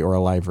livery or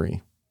a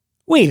livery.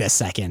 Wait a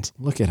second.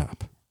 Look it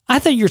up. I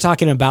thought you were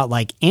talking about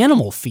like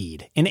animal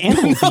feed, an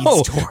animal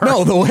feed store.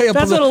 No, the way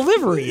that's what a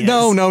livery is.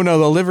 No.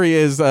 The livery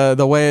is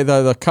the way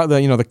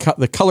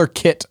the color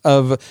kit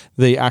of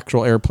the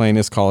actual airplane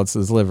is called. It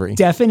says livery.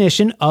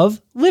 Definition of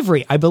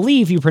livery. I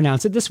believe you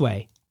pronounce it this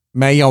way.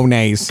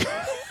 Mayonnaise.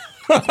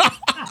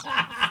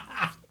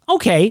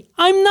 Okay,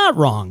 I'm not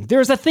wrong.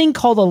 There's a thing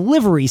called a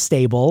livery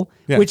stable,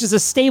 which is a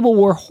stable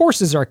where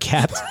horses are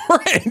kept.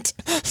 Right.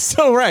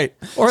 So, right.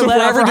 Or so, let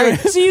out for doing,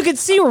 so you could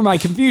see where my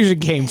confusion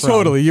came from.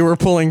 Totally. You were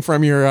pulling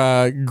from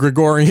your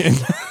Gregorian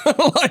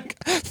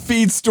like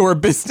feed store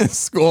business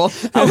school.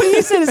 When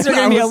you said is there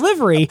going to be a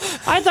livery,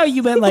 I thought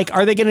you meant like,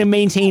 are they going to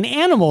maintain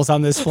animals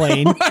on this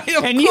plane? Right,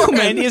 and you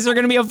meant, is there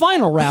going to be a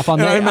vinyl wrap on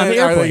the airplane?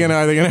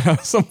 Are they going to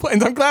have some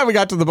planes? I'm glad we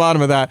got to the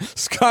bottom of that.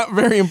 Scott,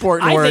 very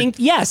important word. I think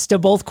yes to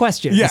both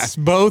questions. Yes,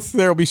 both.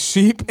 There will be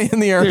sheep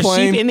in the airplane. There's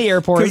sheep in the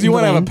airport. Because you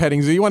want to have a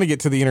petting zoo. You want to get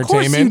to the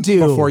entertainment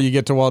before you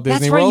get to Walt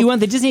Disney World. That's right. You want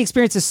the Disney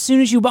experience as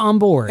soon as you on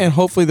board. And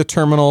hopefully the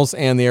terminals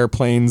and the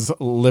airplanes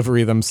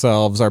livery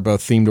themselves are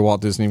both themed to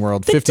Walt Disney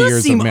World. 50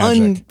 years of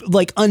magic.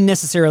 Like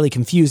unnecessarily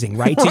confusing,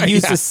 right? To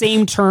use the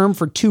same term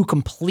for two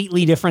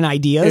completely different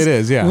ideas. It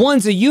is, yeah.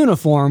 One's a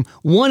uniform.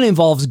 One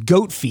involves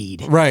goat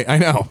feed. Right, I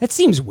know. That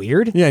seems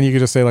weird. Yeah, and you could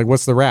just say like,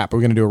 what's the wrap? Are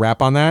we going to do a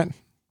wrap on that?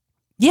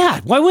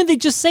 Yeah, why wouldn't they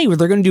just say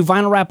they're going to do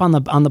vinyl wrap on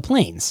the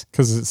planes?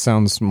 Because it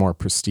sounds more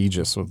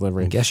prestigious with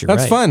livery. I guess you're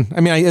That's right. fun.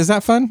 I mean, is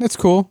that fun? It's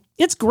cool.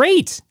 It's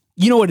great.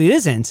 You know what it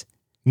isn't?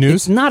 News?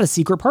 It's not a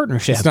secret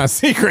partnership. It's not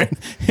secret.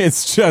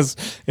 It's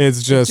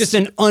just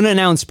an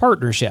unannounced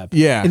partnership.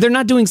 Yeah. They're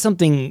not doing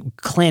something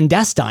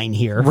clandestine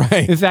here.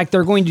 Right. In fact,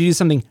 they're going to do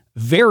something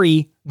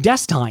very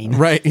destine.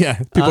 Right. Yeah.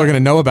 People are going to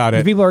know about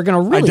it. People are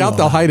going to really I doubt know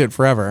they'll about hide it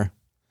forever.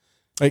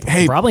 Like,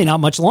 hey, probably not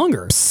much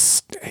longer.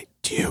 Hey,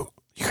 do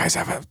you guys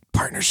have a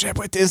partnership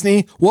with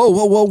Disney?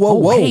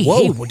 Whoa. Hey,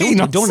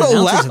 not don't so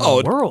announce it to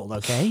loud. the world,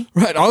 okay?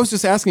 Right. I was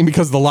just asking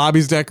because the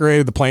lobby's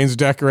decated, the plane's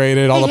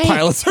decorated, all the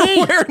pilots are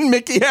wearing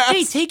Mickey hats.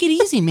 Hey, take it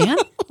easy, man.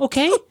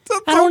 Okay?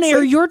 I don't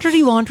air your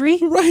dirty laundry.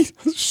 Right.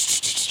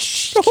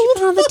 Shh, keep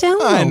it on the down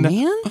low,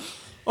 man.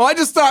 Oh, I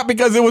just thought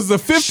because it was the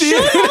 50th.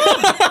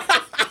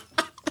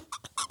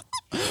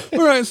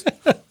 Right.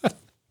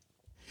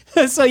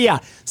 So yeah,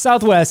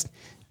 Southwest,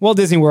 Walt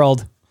Disney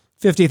World,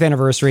 50th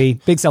anniversary,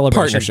 big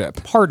celebration.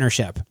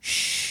 Partnership.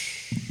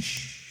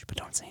 Shh, but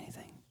don't say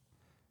anything.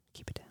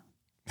 Keep it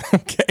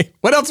down. Okay.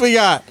 What else we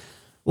got?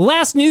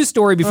 Last news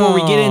story before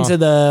we get into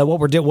the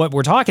what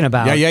we're talking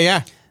about.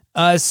 Yeah.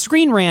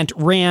 Screen Rant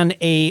ran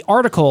a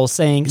article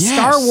saying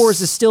Star Wars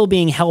is still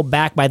being held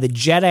back by the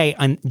Jedi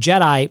and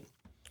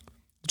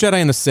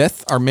the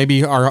Sith, or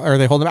maybe are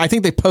they holding? I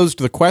think they posed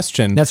the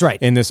question. That's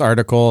right. In this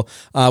article,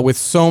 with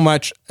so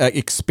much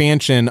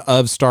expansion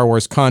of Star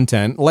Wars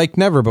content like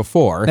never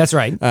before. That's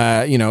right.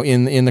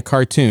 In the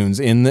cartoons,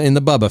 in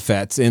the Boba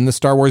Fett's, in the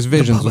Star Wars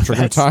Visions, which we're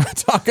going to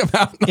talk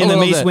about in the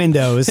Mace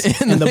Windows,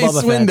 in the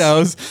Mace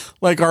Windows,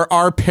 like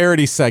our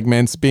parody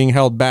segments being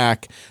held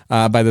back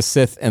by the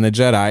Sith and the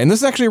Jedi. And this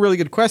is actually a really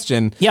good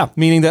question. Yeah.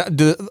 Meaning that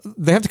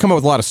they have to come up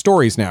with a lot of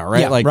stories now,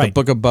 right? Yeah, like right.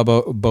 the Book of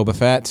Boba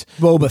Fett.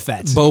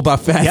 Boba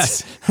Fett.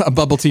 Yes. A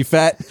Bubble Tea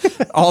Fett,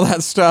 all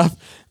that stuff.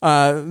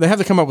 They have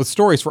to come up with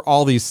stories for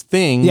all these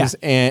things,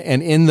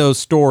 and in those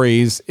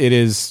stories, it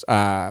is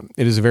a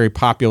very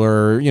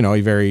popular,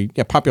 a very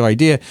popular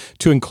idea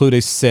to include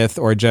a Sith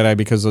or a Jedi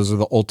because those are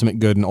the ultimate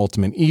good and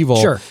ultimate evil.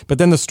 Sure. But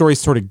then the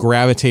stories sort of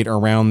gravitate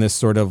around this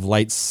sort of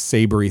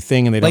lightsabery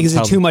thing, and they don't. Is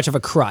it too much of a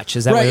crutch?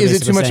 Is that right? What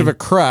is it too much of a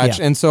crutch?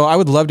 Yeah. And so I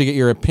would love to get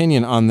your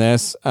opinion on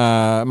this.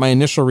 My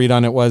initial read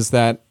on it was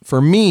that for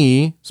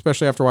me,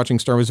 especially after watching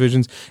Star Wars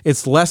Visions,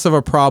 it's less of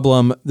a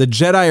problem. The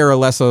Jedi are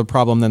less of a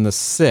problem than the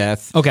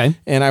Sith. Okay.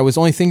 And I was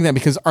only thinking that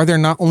because are there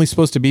not only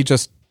supposed to be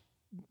just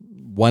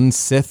one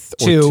Sith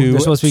or two?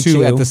 There's supposed to be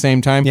two at the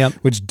same time,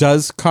 which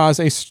does cause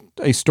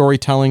a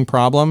storytelling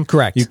problem.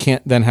 Correct. You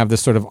can't then have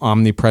this sort of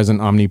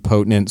omnipresent,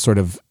 omnipotent sort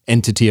of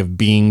entity of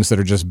beings that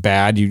are just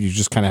bad. You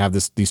just kind of have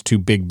these two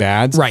big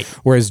bads. Right.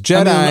 Whereas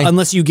Jedi...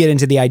 unless you get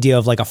into the idea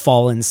of like a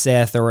fallen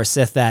Sith or a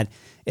Sith that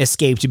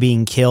escaped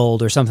being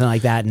killed or something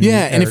like that.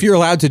 And if you're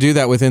allowed to do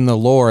that within the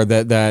lore,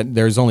 that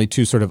there's only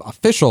two sort of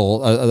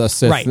official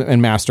Sith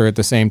and Master at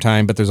the same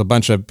time, but there's a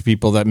bunch of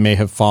people that may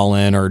have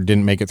fallen or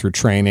didn't make it through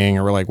training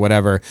or like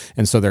whatever,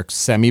 and so they're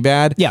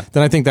semi-bad,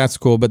 then I think that's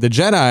cool. But the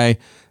Jedi,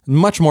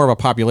 much more of a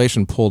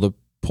population pool to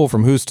pull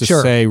from who's to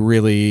say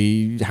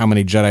really how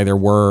many Jedi there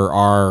are,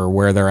 or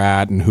where they're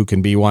at, and who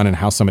can be one, and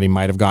how somebody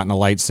might have gotten a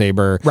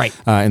lightsaber,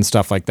 and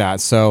stuff like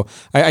that. So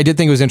I did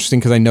think it was interesting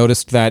because I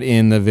noticed that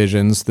in the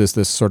Visions,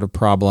 this sort of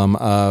problem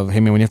of, hey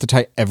man, when you have to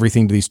tie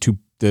everything to these two,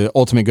 the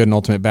ultimate good and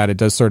ultimate bad, it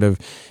does sort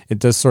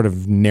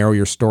of narrow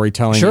your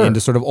storytelling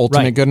into sort of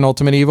ultimate good and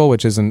ultimate evil,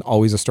 which isn't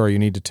always a story you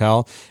need to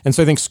tell. And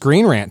so I think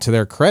Screen Rant, to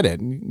their credit,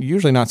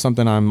 usually not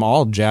something I'm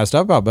all jazzed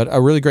up about, but a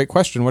really great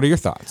question. What are your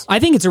thoughts? I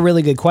think it's a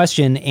really good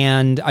question,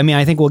 and I mean,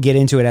 I think we'll get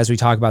into it as we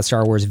talk about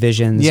Star Wars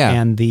Visions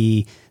and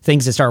the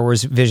things that Star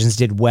Wars Visions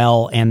did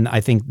well, and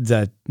I think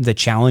the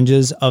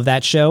challenges of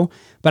that show.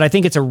 But I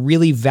think it's a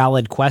really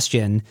valid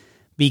question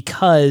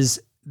because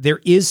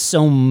there is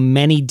so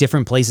many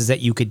different places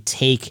that you could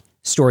take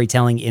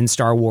storytelling in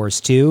Star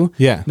Wars too.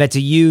 Yeah. That to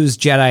use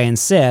Jedi and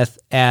Sith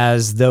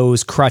as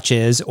those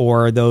crutches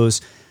or those,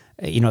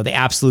 the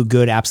absolute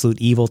good, absolute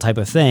evil type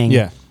of thing.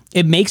 Yeah.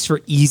 It makes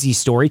for easy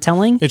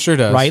storytelling. It sure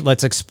does. Right?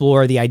 Let's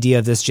explore the idea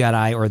of this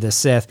Jedi or this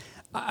Sith.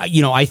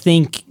 I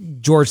think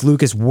George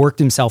Lucas worked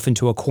himself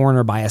into a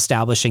corner by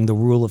establishing the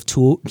rule of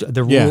two.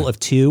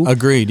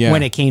 Agreed. Yeah.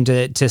 When it came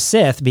to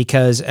Sith,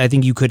 because I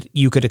think you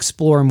could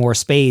explore more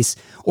space,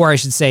 or I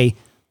should say,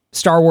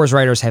 Star Wars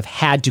writers have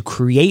had to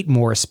create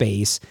more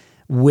space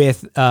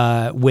with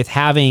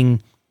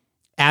having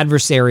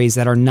adversaries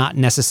that are not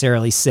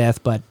necessarily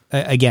Sith, but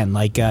again,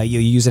 like you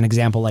use an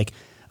example like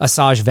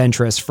Asajj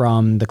Ventress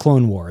from the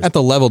Clone Wars. At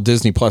the level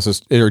Disney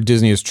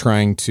is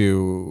trying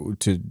to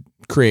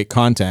create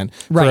content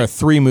for a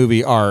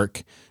 3-movie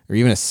arc or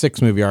even a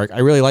 6-movie arc. I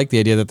really like the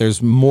idea that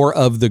there's more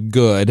of the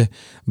good,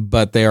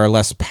 but they are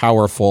less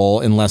powerful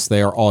unless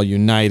they are all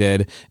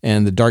united.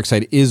 And the dark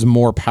side is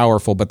more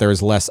powerful, but there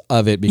is less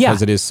of it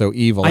because it is so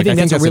evil. I think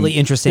that's a really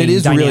interesting. It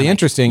is dynamic. really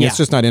interesting. Yeah. It's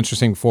just not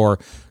interesting for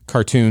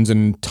cartoons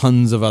and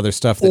tons of other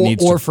stuff that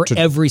needs or for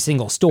every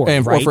single story,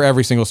 and right? or for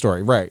every single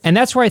story, right? And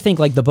that's where I think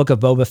like the Book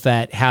of Boba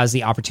Fett has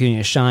the opportunity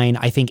to shine.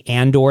 I think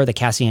Andor, the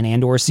Cassian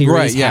Andor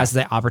series, has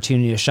the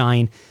opportunity to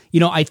shine.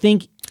 I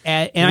think.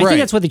 I think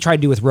that's what they tried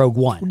to do with Rogue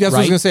One. That's what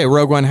I was going to say.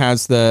 Rogue One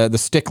has the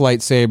stick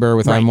lightsaber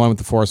with I'm one with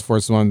the Force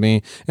is one with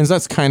me. And so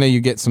that's kind of, you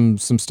get some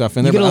stuff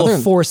in there. You get a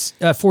little Force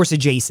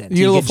adjacent. You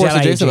get a little Force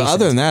adjacent. But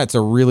other than that, it's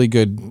a really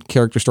good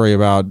character story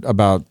about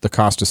the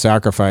cost of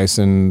sacrifice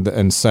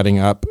and setting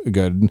up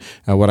good,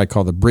 what I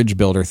call the bridge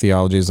builder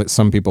theology, is that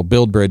some people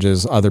build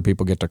bridges, other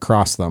people get to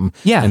cross them.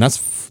 Yeah. And that's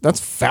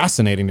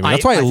fascinating to me.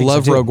 That's why I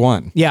love Rogue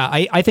One. Yeah,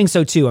 I think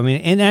so too. I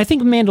mean, and I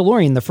think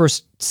Mandalorian, the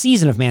first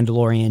season of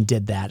Mandalorian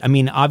did that. I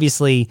mean,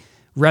 obviously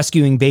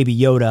rescuing Baby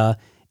Yoda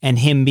and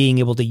him being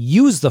able to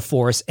use the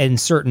Force in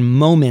certain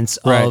moments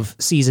of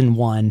season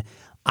 1.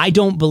 I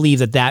don't believe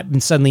that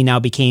suddenly now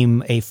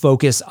became a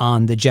focus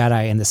on the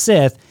Jedi and the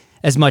Sith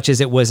as much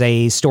as it was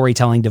a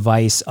storytelling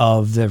device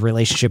of the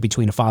relationship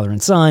between a father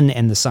and son,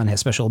 and the son has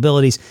special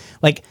abilities.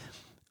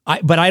 I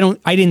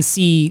didn't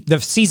see the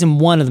season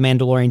 1 of The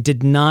Mandalorian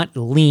did not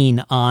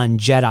lean on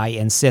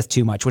Jedi and Sith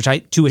too much, which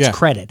to its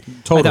credit, I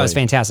thought was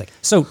fantastic.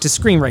 So to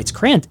Screen Rant's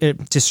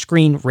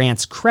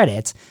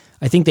credit,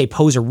 I think they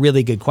pose a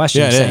really good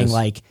question saying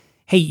like,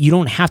 hey, you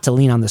don't have to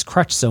lean on this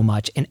crutch so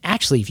much. And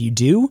actually, if you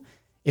do,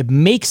 it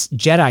makes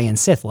Jedi and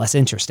Sith less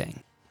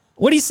interesting.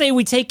 What do you say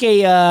we take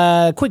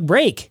a quick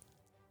break?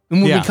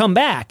 And when we come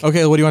back,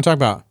 okay, what do you want to talk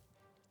about?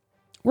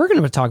 We're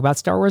going to talk about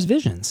Star Wars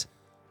Visions.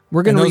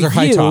 We're going to review those are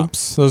high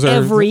tops. Those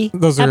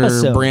are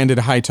episode. Branded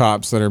high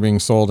tops that are being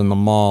sold in the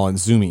mall at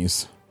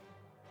Zoomies.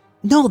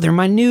 No, they're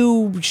my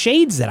new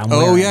shades that I'm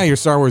wearing. Oh yeah, your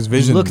Star Wars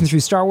Visions. Looking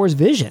through Star Wars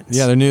Visions.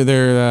 Yeah, they're new.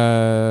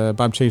 They're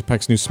Bob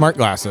Chapek's new smart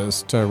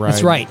glasses to ride.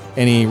 That's right.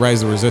 Any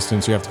Rise of the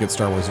Resistance, you have to get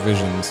Star Wars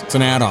Visions. It's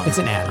an add-on. It's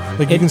an add-on.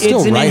 Like you can still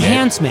ride It's an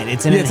enhancement.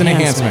 It's an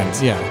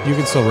enhancement. Yeah, you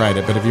can still ride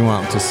it, but if you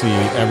want to see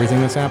everything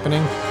that's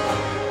happening,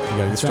 you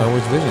got to get Star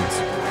Wars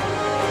Visions.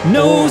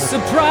 No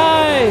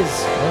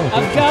surprise!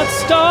 I've got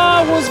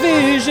Star Wars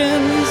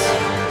Visions,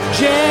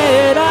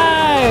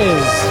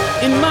 Jedis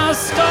in my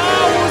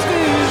Star Wars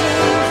Visions.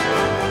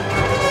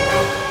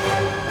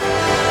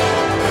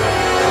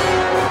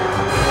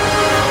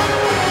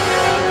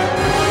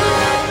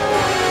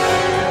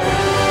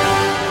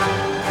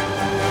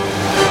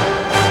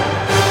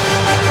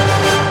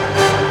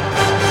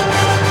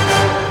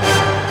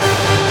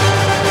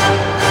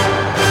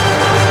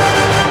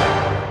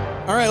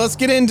 Let's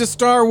get into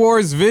Star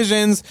Wars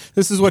Visions.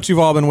 This is what you've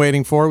all been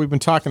waiting for. We've been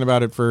talking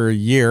about it for a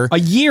year. A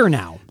year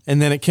now. And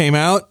then it came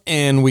out,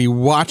 and we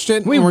watched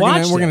it. We're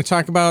going to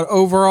talk about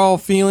overall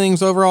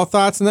feelings, overall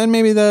thoughts, and then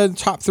maybe the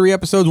top 3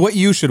 episodes, what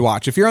you should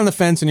watch. If you're on the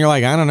fence and you're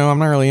like, I don't know, I'm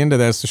not really into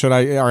this, are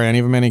any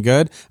of them any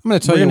good? I'm going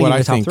to tell you what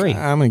I think.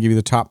 I'm going to give you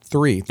the top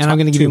 3. And I'm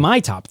going to give you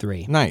my top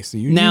 3. Nice.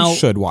 You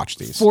should watch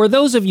these. For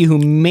those of you who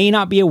may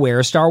not be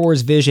aware, Star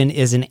Wars Vision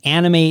is an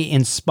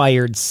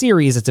anime-inspired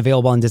series that's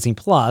available on Disney+.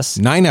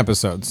 9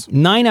 episodes.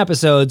 9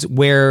 episodes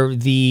where would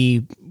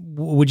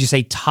you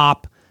say,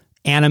 top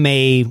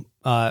anime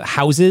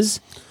houses?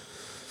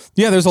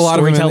 Yeah, there's a lot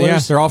of them.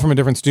 They're all from a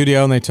different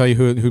studio, and they tell you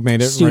who made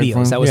it.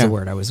 Studios, that was the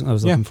word I was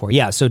looking for.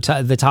 Yeah, so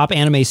the top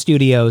anime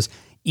studios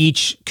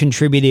each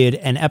contributed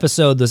an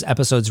episode. Those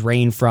episodes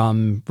range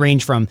from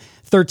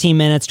 13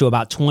 minutes to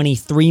about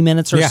 23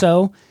 minutes or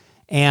so,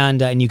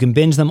 and you can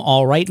binge them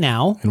all right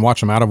now and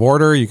watch them out of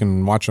order. You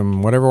can watch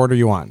them whatever order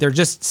you want. They're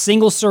just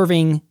single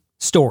serving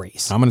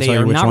stories. I'm going to tell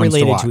you which ones to watch.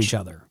 They are not related to each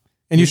other.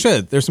 And you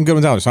should. There's some good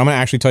ones out there. So I'm going to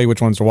actually tell you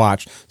which ones to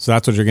watch. So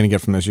that's what you're going to get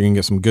from this. You're going to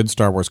get some good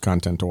Star Wars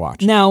content to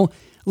watch. Now,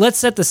 let's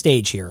set the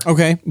stage here.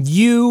 Okay.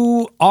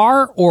 You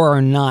are or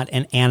are not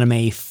an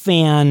anime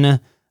fan,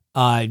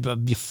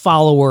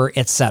 follower,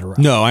 etc.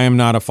 No, I am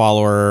not a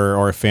follower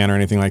or a fan or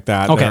anything like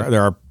that. Okay.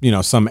 There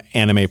are some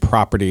anime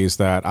properties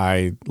that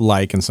I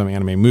like and some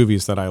anime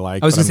movies that I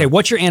like. I was going to say,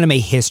 what's your anime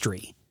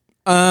history?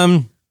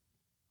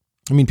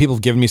 I mean, people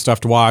have given me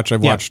stuff to watch.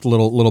 I've watched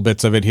little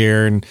bits of it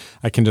here, and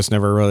I can just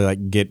never really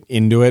get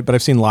into it. But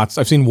I've seen lots.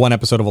 I've seen one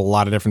episode of a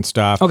lot of different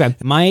stuff. Okay,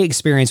 my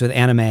experience with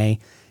anime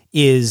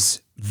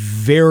is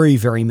very,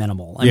 very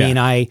minimal. I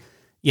mean,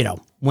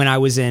 when I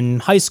was in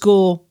high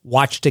school,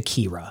 watched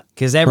Akira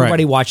because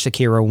everybody watched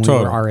Akira when we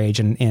were our age,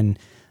 and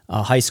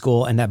high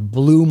school, and that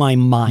blew my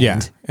mind. Yeah,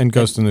 and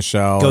Ghost in the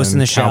Shell, Ghost in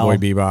and the Shell. Cowboy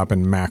Bebop,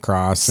 and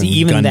Macross, and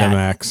even Gundam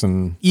that. X,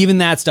 and Even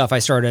that stuff I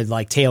started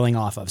like tailing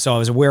off of. So I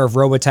was aware of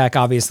Robotech,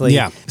 obviously.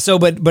 Yeah. So,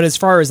 but as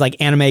far as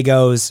like anime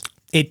goes,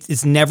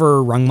 it's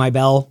never rung my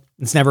bell.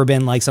 It's never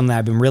been like something that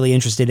I've been really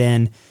interested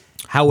in.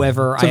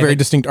 However, it's a very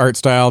distinct art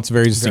style. It's a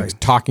very distinct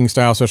talking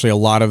style, especially a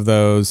lot of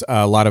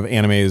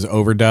anime is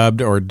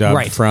overdubbed or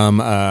dubbed from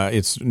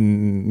its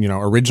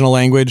original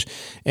language,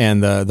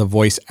 and the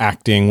voice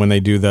acting when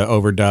they do the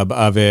overdub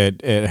of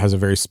it has a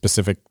very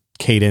specific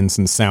cadence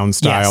and sound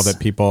style that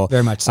people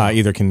very much so.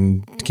 Either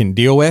can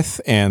deal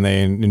with and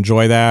they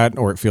enjoy that,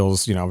 or it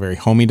feels very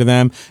homey to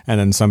them. And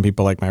then some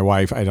people like my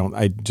wife,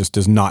 I just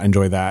does not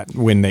enjoy that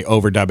when they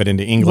overdub it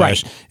into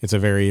English. Right. It's a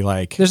very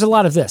like there's a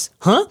lot of this,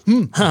 huh?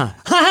 Huh?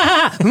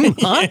 Ha, huh?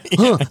 Huh?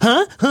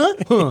 Huh? Huh?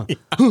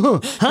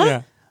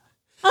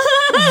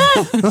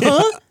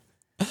 Huh?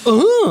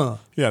 Huh?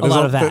 Yeah, a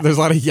lot of that. There's a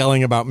lot of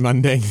yelling about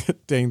mundane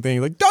things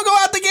like don't go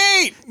out the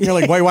gate. And you're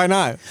like, why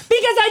not?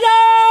 Because I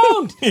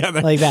don't. Yeah,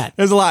 like that.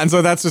 There's a lot, and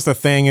so that's just a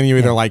thing, and you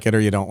either like it or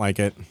you don't like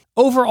it.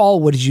 Overall,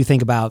 what did you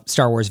think about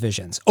Star Wars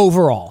Visions?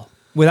 Overall,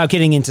 without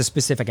getting into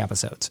specific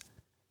episodes.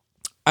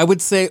 I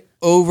would say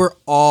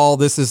overall,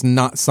 this is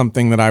not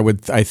something that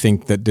I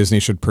think that Disney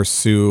should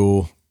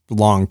pursue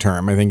long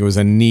term. I think it was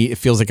it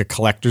feels like a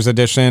collector's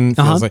edition.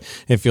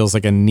 It feels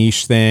like a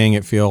niche thing.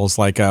 It feels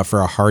like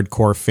for a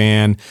hardcore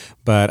fan,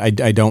 but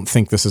I don't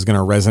think this is going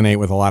to resonate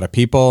with a lot of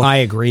people. I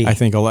agree. I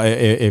think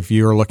if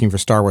you're looking for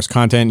Star Wars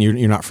content,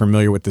 you're not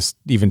familiar with this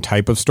even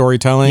type of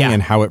storytelling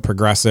and how it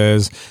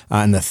progresses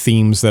and the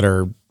themes that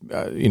are,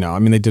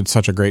 they did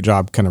such a great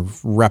job kind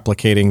of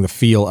replicating the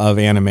feel of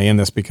anime in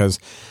this because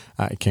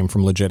it came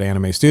from legit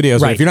anime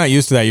studios. Right. But if you're not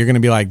used to that, you're going to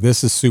be like,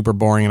 this is super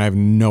boring and I have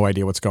no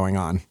idea what's going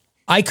on.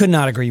 I could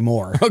not agree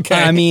more. Okay.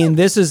 I mean,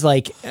 this is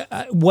like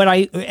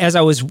as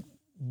I was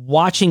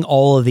watching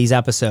all of these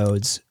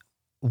episodes,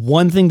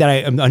 one thing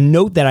a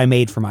note that I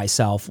made for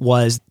myself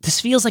was this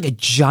feels like a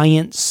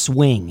giant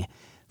swing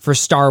for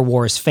Star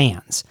Wars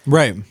fans.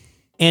 Right.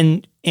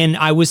 And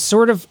I was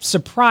sort of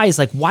surprised,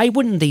 like, why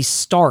wouldn't they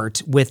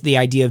start with the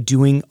idea of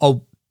doing a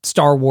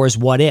Star Wars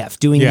What If,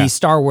 doing these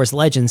Star Wars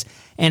Legends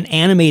and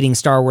animating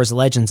Star Wars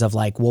Legends of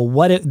like, well,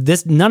 what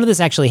if none of this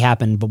actually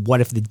happened, but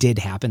what if it did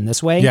happen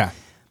this way? Yeah.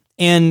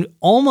 And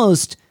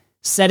almost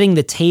setting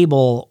the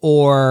table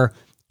or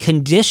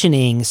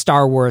conditioning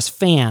Star Wars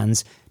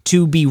fans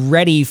to be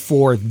ready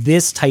for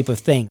this type of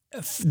thing.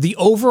 The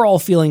overall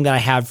feeling that I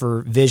had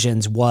for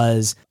Visions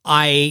was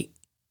I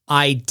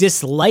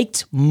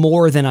disliked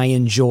more than I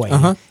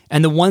enjoyed.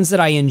 And the ones that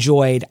I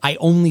enjoyed, I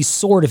only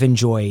sort of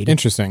enjoyed.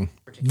 Interesting.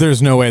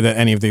 There's no way that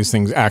any of these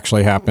things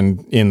actually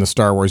happened in the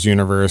Star Wars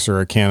universe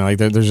or a canon. Like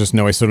there's just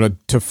no way. So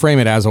to frame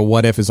it as a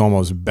what if is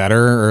almost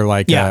better, or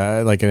like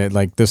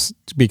this,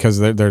 because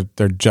they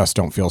just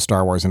don't feel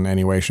Star Wars in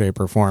any way,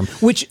 shape, or form.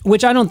 Which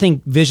I don't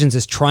think Visions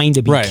is trying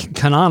to be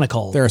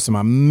canonical. There are some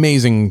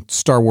amazing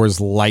Star Wars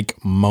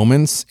like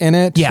moments in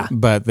it. Yeah,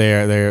 but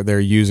they're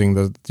using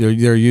the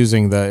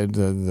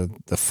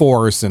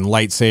Force and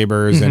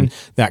lightsabers and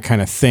that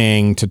kind of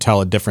thing to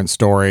tell a different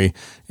story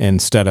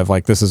instead of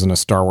like this isn't a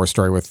Star Wars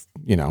story with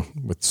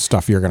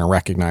stuff you're going to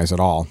recognize at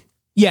all.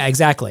 Yeah,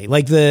 exactly.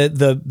 Like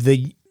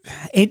and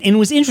it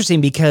was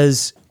interesting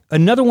because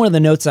another one of the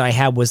notes that I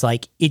had was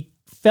like, it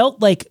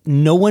felt like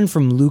no one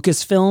from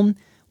Lucasfilm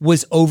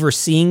was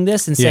overseeing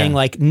this and saying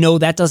like, no,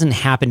 that doesn't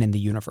happen in the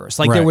universe.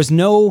 Like there was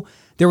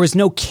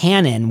no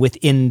canon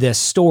within this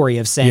story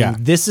of saying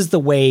this is the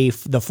way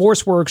the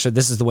Force works, or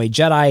this is the way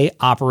Jedi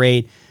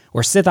operate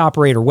or Sith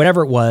operate or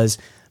whatever it was.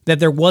 That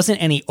there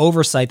wasn't any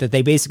oversight, that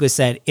they basically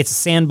said, it's a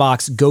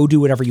sandbox, go do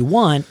whatever you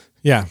want.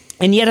 Yeah.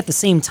 And yet at the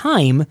same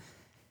time,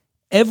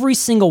 every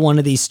single one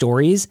of these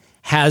stories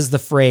has the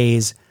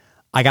phrase,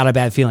 I got a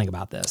bad feeling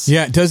about this.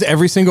 Yeah, does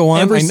every single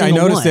one? I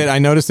noticed one. it. I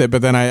noticed it,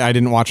 but then I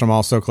didn't watch them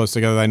all so close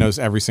together. I noticed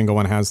every single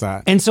one has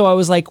that. And so I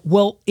was like,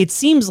 well, it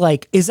seems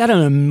like, is that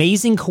an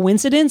amazing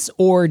coincidence?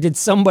 Or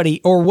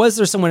was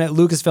there someone at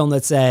Lucasfilm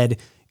that said,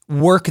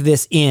 work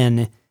this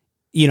in,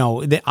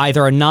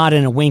 either a nod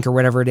and a wink or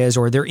whatever it is,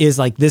 or there is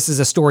like, this is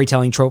a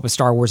storytelling trope of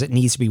Star Wars that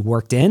needs to be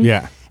worked in.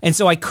 Yeah. And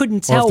so I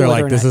couldn't tell. Or if they're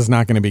like, this is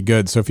not going to be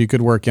good. So if you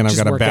could work in, I've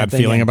got a bad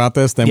feeling about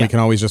this, then we can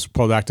always just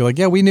pull back to like,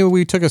 we knew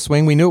we took a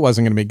swing. We knew it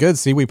wasn't going to be good.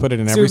 See, we put it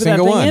in every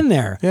single one. In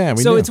there. Yeah.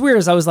 So it's weird.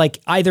 As I was like,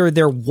 either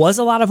there was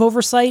a lot of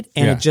oversight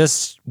and it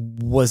just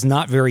was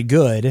not very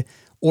good,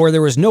 or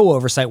there was no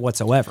oversight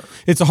whatsoever.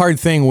 It's a hard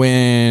thing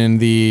when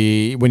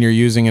you're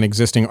using an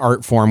existing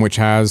art form which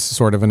has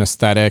sort of an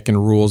aesthetic and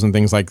rules and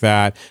things like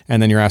that,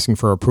 and then you're asking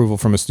for approval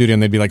from a studio,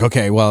 and they'd be like,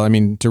 okay, well, I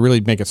mean, to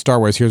really make it Star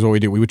Wars, here's what we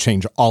do. We would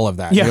change all of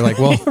that. Yeah. You're like,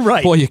 well,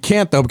 well, you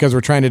can't though, because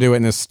we're trying to do it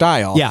in this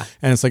style. Yeah.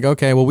 And it's like,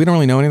 okay, well, we don't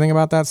really know anything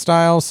about that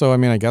style, so I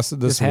mean, I guess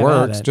this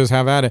works. Just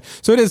have at it.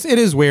 So it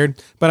is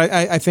weird, but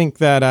I think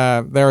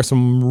that there are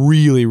some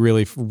really,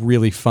 really,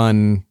 really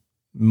fun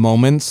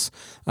moments,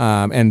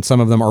 and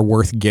some of them are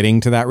worth getting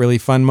to that really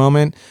fun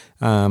moment.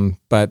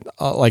 But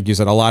like you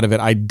said, a lot of it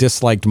I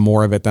disliked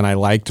more of it than I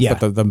liked.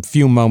 But the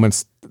few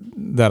moments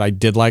that I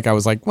did like, I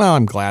was like, well,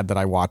 I'm glad that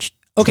I watched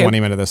 20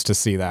 minutes of this to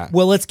see that.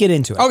 Well, let's get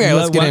into it. Okay,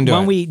 let's get into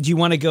it. Do you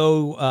want to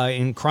go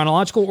in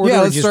chronological order? Yeah,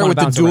 or let's do you just start with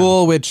wanna the bounce duel,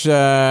 around? which,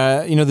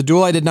 the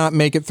duel I did not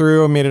make it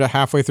through. I made it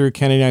halfway through.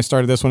 Kennedy and I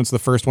started this one. It's the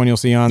first one you'll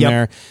see on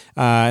there.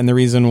 And the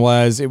reason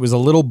was it was a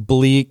little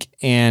bleak,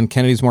 and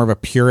Kennedy's more of a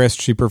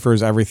purist. She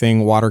prefers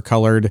everything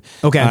watercolored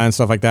and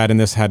stuff like that. And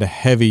this had a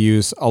heavy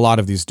use, a lot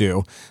of these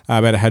do,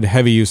 but it had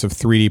heavy use of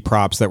 3D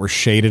props that were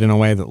shaded in a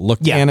way that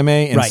looked anime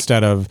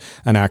instead of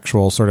an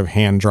actual sort of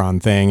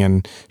hand-drawn thing.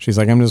 And she's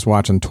like, I'm just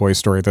watching Toy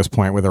Story at this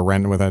point with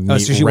a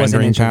neat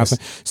rendering pass.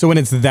 So when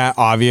it's that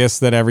obvious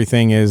that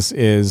everything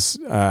is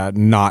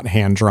not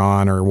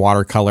hand-drawn or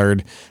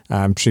watercolored,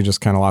 she just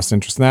kind of lost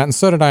interest in that. And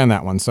so did I on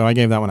that one. So I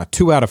gave that one a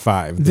 2 out of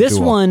 5. This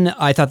one,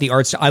 I thought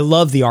I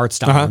love the art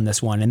style in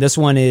this one. And this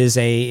one it's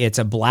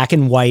a black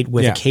and white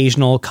with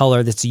occasional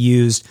color that's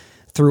used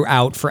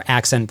throughout for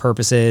accent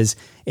purposes.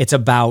 It's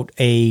about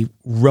a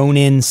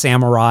Ronin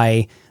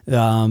samurai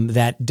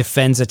that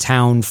defends a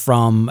town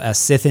from a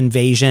Sith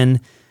invasion.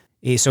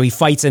 So he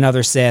fights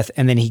another Sith,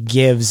 and then he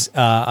gives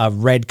a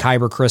red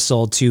kyber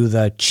crystal to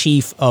the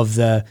chief of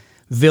the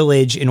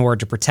village in order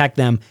to protect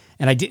them.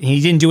 And he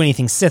didn't do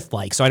anything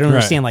Sith-like, so I don't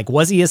understand. Like,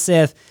 was he a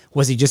Sith?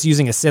 Was he just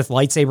using a Sith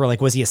lightsaber? Like,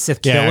 was he a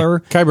Sith killer?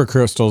 Kyber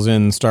crystals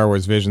in Star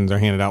Wars Visions are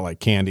handed out like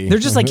candy. They're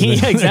just like candy.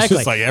 Yeah, exactly.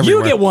 Just like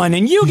you get one,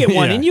 and you get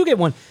one, and you get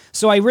one.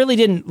 So I really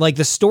didn't like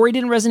the story.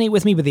 Didn't resonate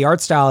with me, but the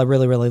art style I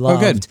really, really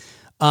loved.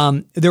 Oh,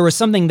 good. There was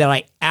something that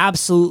I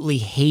absolutely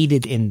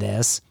hated in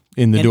this.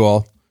 In the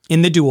duel.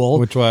 In the duel.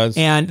 Which was?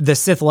 And the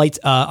Sith light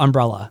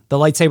umbrella. The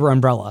lightsaber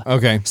umbrella.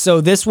 Okay. So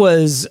this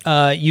was,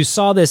 you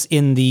saw this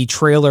in the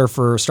trailer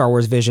for Star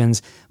Wars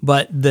Visions,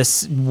 but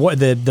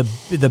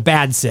the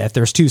bad Sith,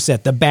 there's 2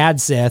 Sith, the bad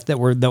Sith that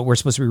we're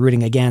supposed to be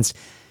rooting against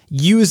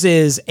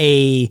uses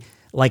a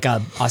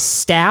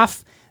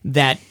staff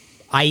that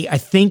I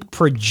think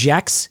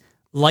projects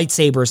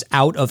lightsabers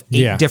out of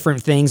 8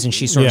 different things, and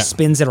she sort of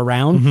spins it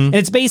around. And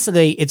it's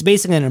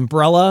basically an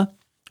umbrella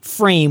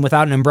frame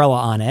without an umbrella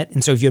on it.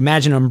 And so if you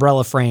imagine an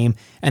umbrella frame,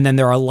 and then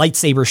there are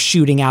lightsabers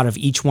shooting out of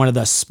each one of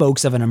the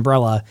spokes of an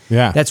umbrella,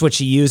 that's what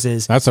she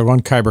uses. That's a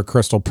 1 kyber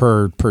crystal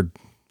per.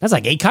 That's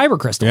like 8 kyber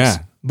crystals. Yeah.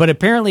 But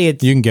apparently you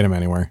can get them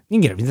anywhere. You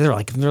can get them.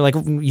 They're like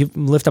you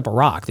lift up a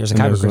rock. There's a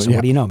kyber crystal.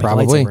 What do you know? Make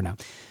probably. a lightsaber now.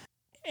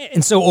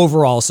 And so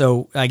overall,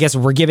 I guess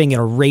we're giving it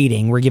a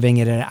rating. We're giving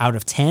it an out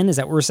of 10. Is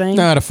that what we're saying?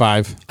 No, out of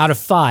 5. Out of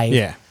 5.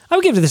 Yeah. I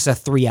would give this a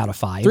 3 out of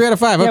 5. 3 out of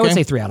 5. Okay. Yeah, I would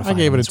say 3 out of 5. I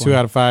gave it a 2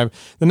 out of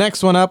 5. The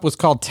next one up was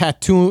called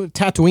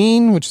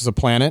Tatooine, which is a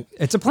planet.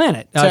 It's a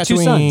planet. Tatooine 2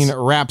 suns.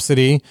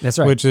 Rhapsody. That's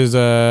right. Which is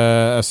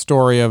a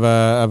story of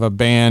a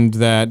band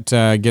that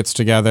gets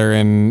together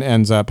and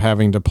ends up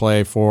having to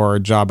play for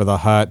Jabba the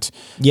Hutt.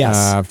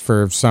 Yes.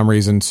 For some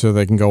reason, so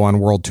they can go on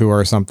world tour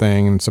or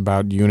something. It's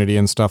about unity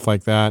and stuff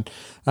like that.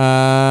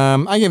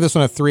 I gave this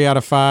one a 3 out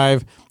of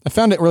 5. I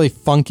found it really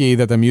funky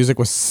that the music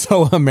was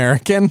so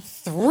American.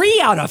 3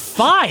 out of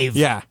 5.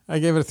 Yeah, I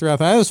gave it a 3 out of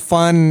 5. It was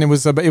fun. It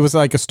was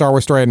like a Star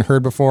Wars story I hadn't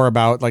heard before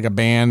about like a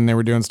band and they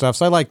were doing stuff.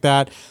 So I liked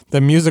that.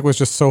 The music was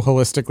just so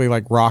holistically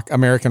like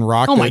American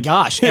rock. Oh my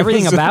gosh,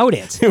 everything about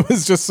it. It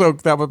was just so,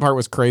 that part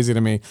was crazy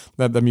to me,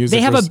 that the music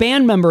They have a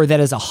band member that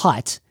is a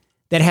Hutt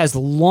that has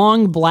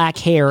long black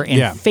hair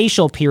and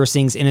facial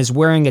piercings and is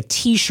wearing a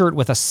t-shirt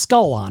with a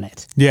skull on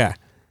it. Yeah.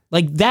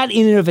 Like that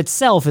in and of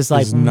itself is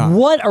like,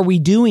 what are we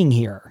doing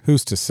here?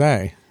 Who's to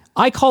say?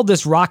 I called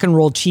this rock and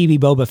roll chibi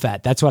Boba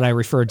Fett. That's what I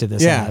referred to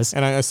this as.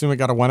 And I assume it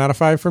got a 1 out of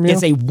 5 from you?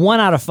 It's a 1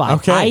 out of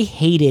 5. Okay. I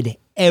hated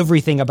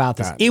everything about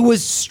this. It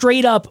was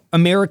straight up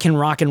American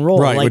rock and roll.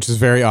 Right, like, which is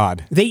very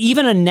odd. They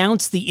even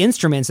announced the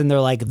instruments and they're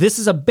like, this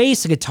is a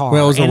bass guitar.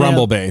 Well, it was a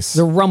rumble bass.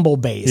 The rumble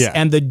bass. Yeah.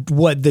 And the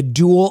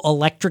dual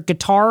electric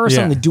guitar or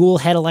something, the dual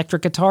head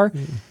electric guitar.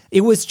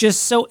 It was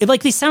just so,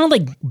 they sounded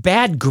like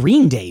bad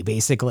Green Day,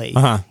 basically.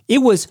 It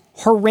was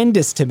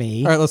horrendous to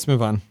me. All right, let's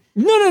move on.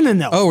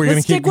 No. Oh, we're going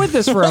to stick with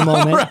this for a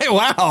moment. Right,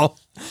 wow.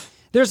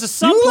 There's a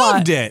subplot. You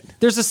loved it.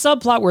 There's a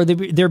subplot where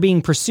they're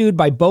being pursued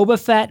by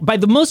Boba Fett, by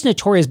the most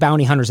notorious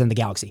bounty hunters in the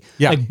galaxy.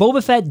 Yeah. Like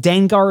Boba Fett,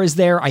 Dengar is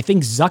there. I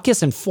think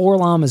Zuckuss and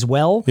Forlom as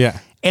well. Yeah.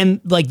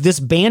 And like this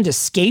band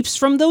escapes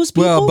from those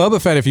people. Well,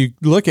 Boba Fett, if you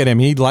look at him,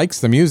 he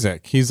likes the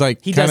music. He's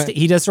like he does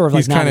sort of like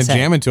he's kind of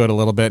jamming to it a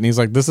little bit, and he's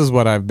like, "This is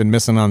what I've been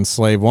missing on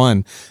Slave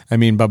One." I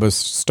mean, Bubba's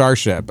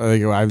Starship.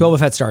 Boba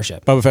Fett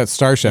Starship. Boba Fett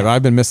Starship. Yeah.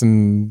 I've been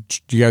missing.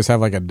 Do you guys have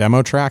like a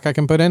demo track I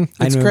can put in?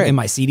 It's great in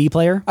my CD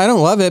player. I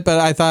don't love it, but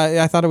I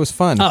thought it was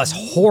fun. Oh, it's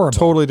horrible.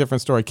 Totally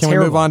different story. Can we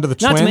move on to the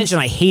twins? Not to mention,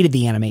 I hated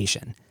the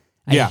animation.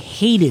 I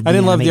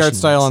didn't love the art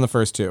style on the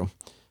first 2.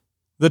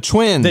 The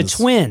twins. The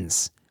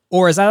twins,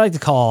 or as I like to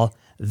call,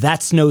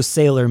 That's No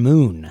Sailor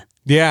Moon.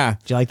 Yeah.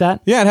 Do you like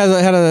that? Yeah, it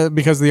had a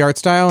because of the art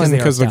style and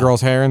because of the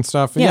girl's hair and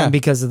stuff. Yeah, and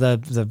because of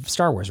the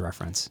Star Wars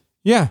reference.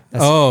 Yeah.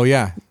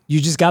 Yeah. You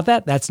just got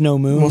that? That's No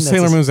Moon. Well,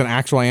 Sailor Moon's an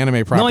actual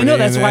anime property. No, I know.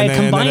 That's why I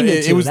combined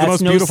it. It was the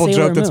most beautiful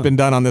joke that's been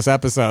done on this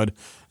episode.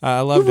 I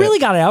loved it. You really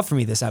got it out for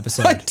me this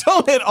episode. I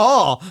don't at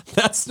all.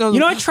 That's no.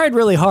 I tried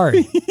really hard.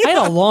 I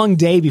had a long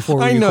day before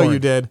we I know recorded. you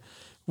did.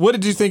 What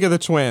did you think of the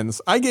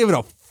twins? I gave it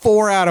a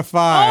 4 out of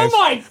 5. Oh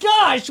my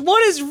gosh,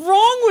 what is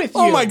wrong with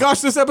you? Oh my gosh,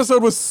 this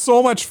episode was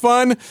so much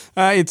fun.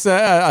 It's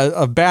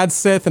a bad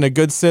Sith and a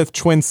good Sith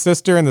twin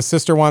sister, and the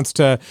sister wants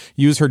to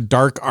use her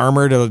dark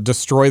armor to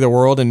destroy the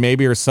world and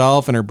maybe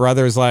herself, and her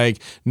brother's like,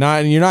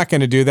 you're not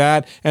going to do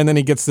that. And then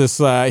he gets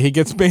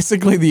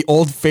basically the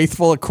Old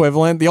Faithful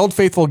equivalent, the Old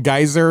Faithful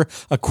geyser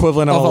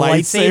equivalent of a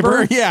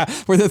lightsaber. Yeah,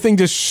 where the thing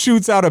just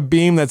shoots out a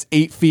beam that's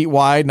 8 feet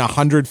wide and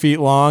 100 feet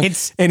long,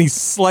 and he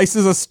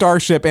slices a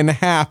starship in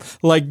half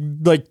like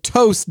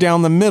toast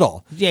down the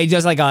middle. Yeah, he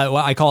does like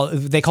they call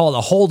it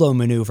a holdo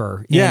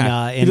maneuver. He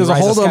does a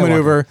Rise of holdo Skywalker.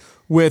 maneuver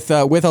with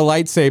a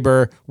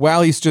lightsaber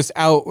while he's just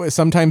out.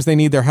 Sometimes they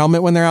need their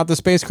helmet when they're out the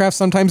spacecraft.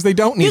 Sometimes they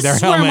don't need their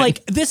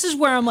helmet. This is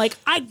where I'm like,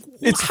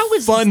 It's how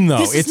is fun though.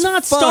 This it's is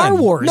not fun. Star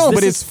Wars. No, This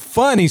but is- it's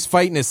fun. He's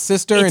fighting his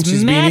sister, and It's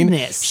she's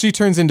madness. She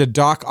turns into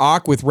Doc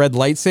Ock with red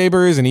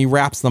lightsabers, and he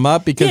wraps them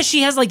up because Yeah,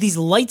 she has like these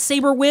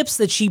lightsaber whips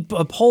that she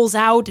pulls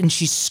out, and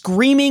she's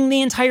screaming the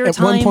entire at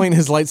time. one point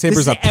his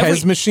lightsaber's a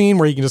Pez machine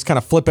where you can just kind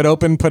of flip it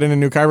open, put in a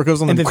new kyber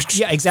crystal, and then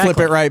exactly. flip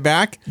it right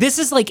back. This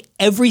is like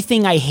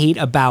everything I hate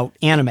about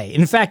anime.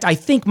 In fact, I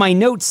think my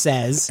note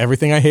says,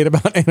 Everything I hate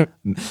about anime.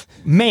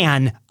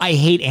 man, I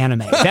hate anime.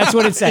 That's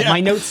what it said. My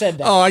note said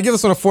that. Oh, I give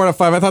this one a 4 out of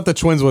 5. I thought the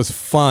twins was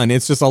fun.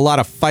 It's just a lot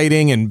of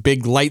fighting and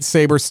big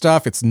lightsaber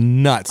stuff. It's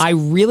nuts. I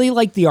really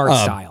like the art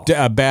style.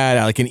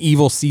 Bad, like an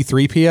evil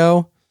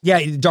C-3PO. Yeah,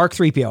 Dark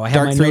 3PO. I have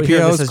Dark my note here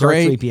that 3PO is says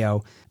great.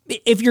 Dark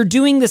 3PO. If you're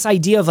doing this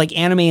idea of like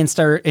anime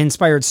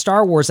inspired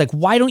Star Wars, like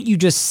why don't you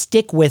just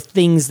stick with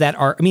things that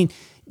are? I mean,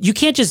 you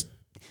can't just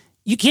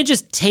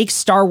take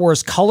Star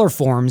Wars color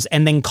forms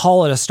and then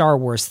call it a Star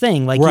Wars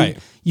thing. Like Right.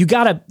 you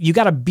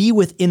gotta be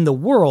within the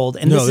world.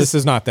 And No, this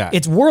is not that.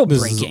 It's world This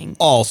breaking. is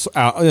all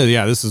out.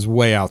 Yeah, this is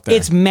way out there.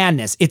 It's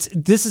madness. It's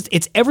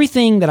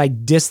everything that I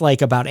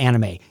dislike about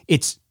anime.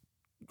 It's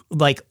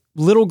like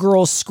little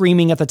girls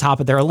screaming at the top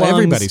of their lungs.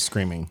 Everybody's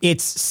screaming.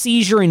 It's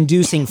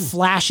seizure-inducing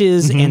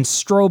flashes and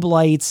strobe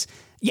lights.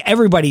 Yeah,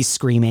 everybody's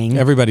screaming.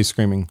 Everybody's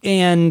screaming.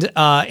 And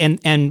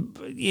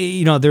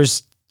you know,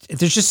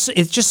 it's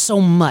just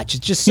so much.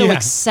 It's just so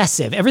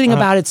excessive. Everything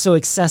about it's so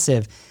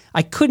excessive.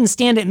 I couldn't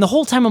stand it. And the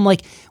whole time I'm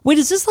like, wait,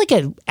 is this like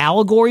an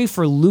allegory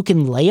for Luke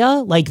and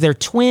Leia? Like they're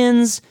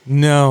twins?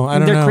 No, I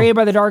don't know. They're created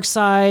by the dark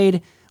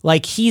side.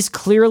 Like he's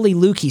clearly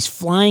Luke. He's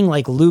flying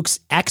like Luke's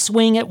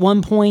X-Wing at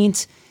one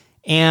point.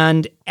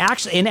 And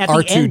actually, and at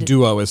the end, R2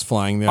 Duo is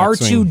flying the R2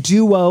 X-Wing.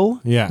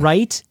 Duo, Yeah.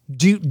 right?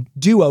 Duo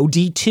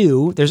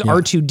D2. There's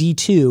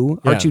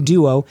R2D2, R2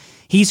 Duo.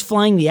 He's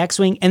flying the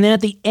X-Wing, and then at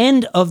the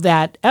end of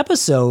that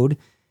episode,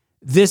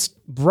 this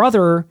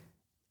brother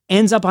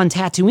ends up on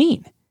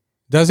Tatooine.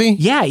 Does he?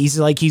 Yeah, he's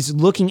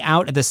looking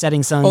out at the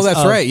setting suns. Oh,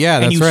 that's right. Yeah,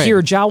 and that's you right.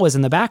 hear Jawas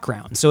in the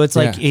background. So it's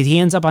like he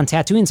ends up on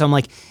Tatooine. So I'm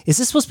like, is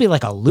this supposed to be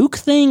like a Luke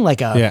thing,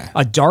 like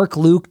a dark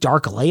Luke,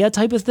 dark Leia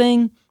type of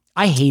thing?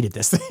 I hated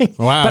this thing.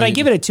 Wow. But I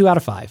give it a 2 out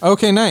of 5.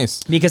 Okay,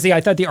 nice. Because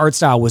I thought the art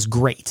style was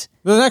great.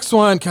 The next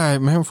one, God,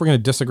 man, if we're going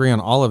to disagree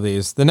on all of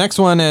these. The next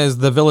one is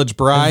The Village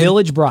Bride,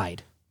 Village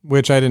Bride.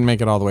 which I didn't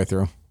make it all the way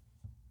through.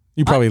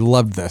 You probably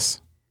loved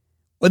this.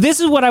 Well, this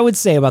is what I would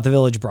say about The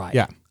Village Bride.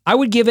 Yeah. I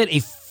would give it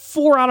a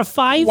 4 out of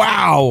 5.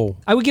 Wow.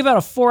 I would give it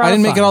a 4 out of 5. I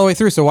didn't make it all the way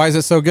through, so why is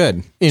it so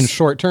good? In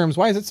short terms,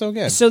 why is it so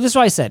good? So this is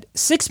what I said.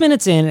 6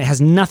 minutes in, it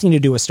has nothing to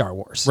do with Star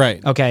Wars.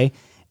 Right. Okay.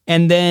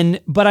 And then,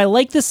 but I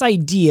like this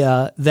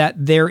idea that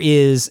there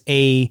is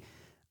that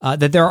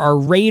there are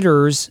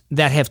raiders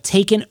that have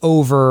taken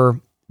over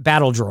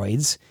battle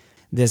droids.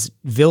 This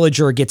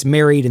villager gets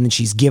married and then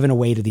she's given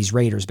away to these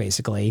raiders,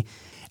 basically.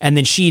 And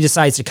then she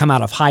decides to come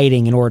out of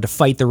hiding in order to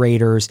fight the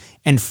raiders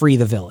and free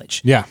the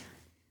village. Yeah.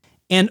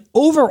 And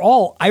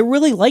overall, I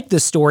really liked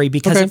this story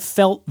because it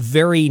felt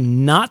very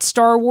not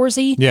Star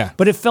Wars-y,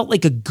 but it felt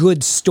like a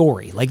good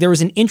story. Like there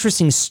was an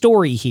interesting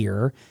story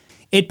here.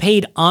 It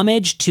paid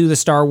homage to the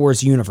Star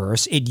Wars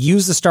universe. It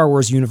used the Star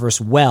Wars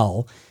universe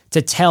well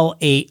to tell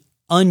a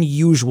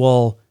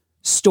unusual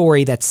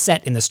story that's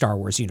set in the Star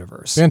Wars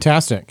universe.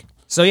 Fantastic.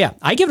 So yeah,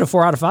 I give it a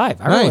 4 out of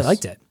 5. I really Nice.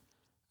 liked it.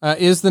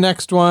 Is the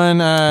next one...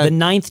 The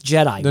Ninth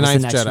Jedi was the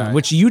Ninth next Jedi. one,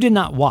 which you did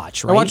not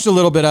watch, right? I watched a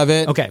little bit of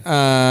it. Okay.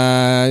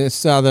 I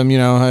saw them,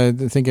 I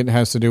think it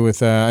has to do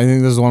with, I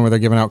think this is the one where they're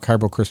giving out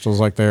kyber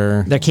crystals like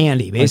they're... They're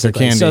candy,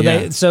 basically.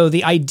 candy, So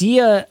the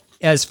idea,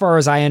 as far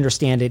as I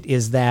understand it,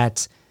 is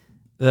that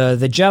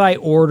the Jedi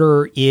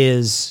Order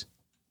is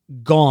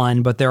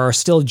gone, but there are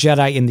still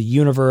Jedi in the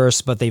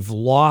universe, but they've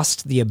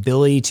lost the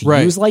ability to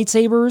use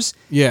lightsabers.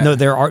 Yeah. No,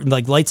 there are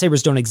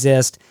lightsabers don't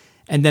exist.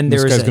 And then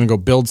This there's guy's going to go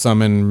build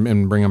some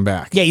and bring them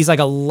back. yeah, he's like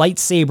a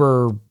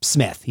lightsaber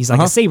smith. He's like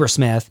a saber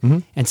smith,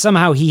 and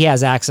somehow he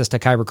has access to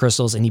kyber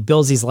crystals, and he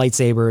builds these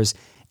lightsabers.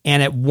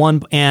 And at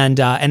one and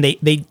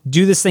they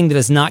do this thing that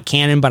is not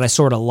canon, but I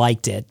sort of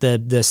liked it. The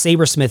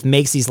sabersmith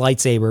makes these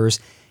lightsabers,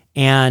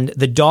 and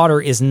the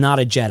daughter is not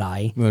a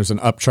Jedi. There's an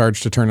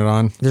upcharge to turn it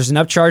on. There's an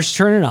upcharge to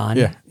turn it on.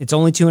 Yeah. It's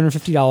only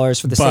 $250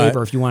 for the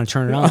saber if you want to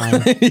turn it on.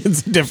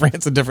 It's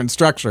a different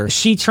structure.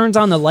 She turns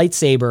on the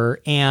lightsaber,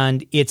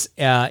 and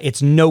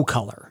it's no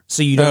color.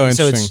 So you don't.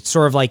 So it's interesting.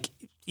 sort of like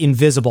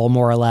invisible,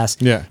 more or less.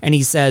 Yeah. And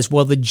he says,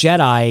 well, the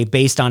Jedi,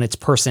 based on its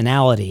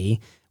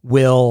personality,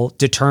 will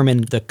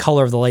determine the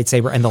color of the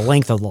lightsaber and the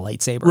length of the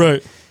lightsaber.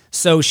 Right.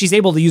 So she's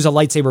able to use a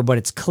lightsaber, but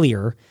it's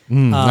clear.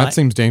 That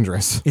seems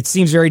dangerous. It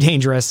seems very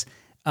dangerous.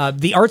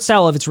 The art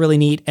style of it's really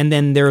neat, and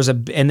then there's a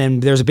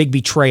big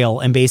betrayal,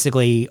 and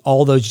basically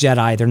all those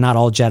Jedi, they're not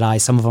all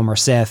Jedi. Some of them are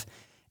Sith,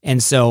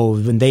 and so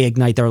when they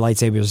ignite their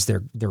lightsabers,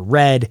 they're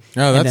red.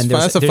 Oh, and then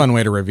that's a fun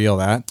way to reveal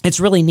that. It's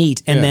really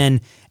neat. And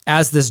then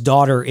as this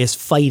daughter is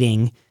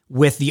fighting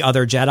with the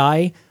other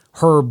Jedi,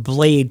 her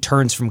blade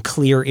turns from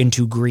clear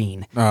into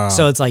green.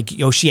 So it's like,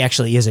 she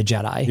actually is a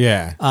Jedi.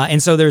 Yeah.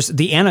 And so there's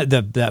the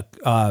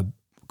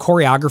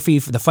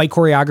choreography, the fight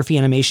choreography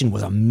animation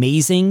was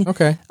amazing.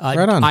 Okay,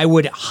 right on. I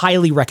would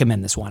highly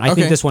recommend this one. I Okay.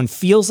 think this one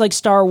feels like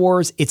Star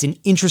Wars. It's an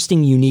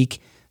interesting,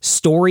 unique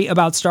story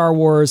about Star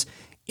Wars.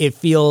 It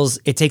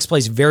takes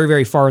place very,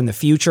 very far in the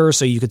future,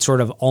 so you could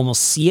sort of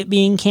almost see it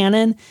being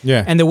canon.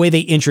 Yeah. And the way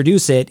they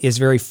introduce it is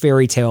very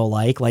fairy tale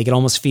like it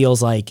almost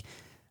feels like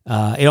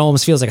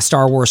a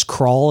Star Wars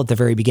crawl at the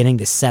very beginning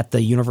to set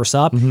the universe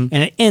up, and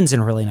it ends in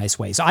a really nice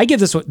way. So I give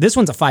this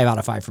one's a 5 out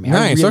of 5 for me.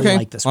 Nice. I really Okay.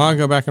 like this one. I'll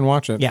go back and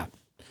watch it. Yeah.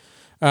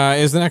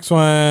 Is the next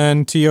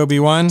one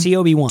TOB1?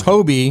 TOB1.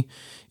 Toby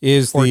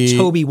is Or the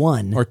Toby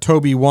 1. Or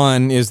Toby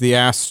 1 is the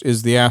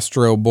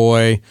Astro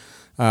Boy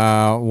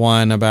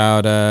one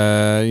about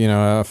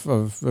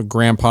a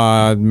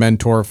grandpa,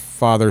 mentor,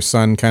 father,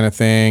 son kind of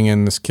thing,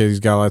 and this kid's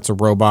got lots of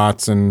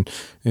robots and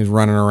he's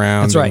running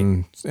around. That's right.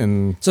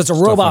 And So it's a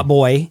robot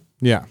boy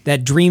Yeah.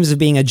 that dreams of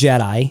being a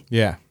Jedi,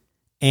 Yeah.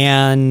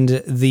 and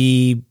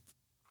the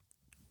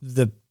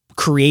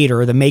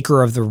creator, the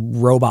maker of the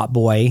robot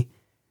boy,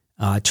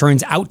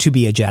 turns out to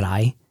be a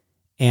Jedi,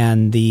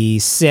 and the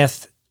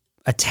Sith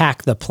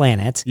attack the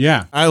planet.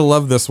 Yeah. I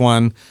love this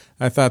one.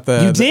 I thought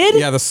You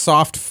did? the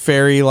soft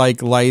fairy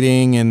like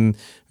lighting and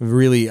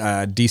really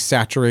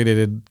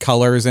desaturated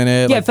colors in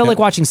it. Yeah, it felt like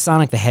watching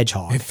Sonic the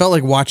Hedgehog. It felt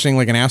like watching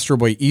like an Astro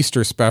Boy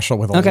Easter special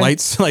with a Okay. like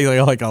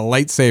a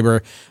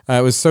lightsaber.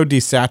 It was so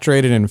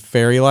desaturated and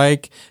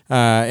fairy-like.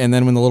 And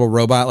then when the little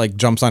robot like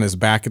jumps on his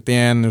back at the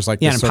end, there's like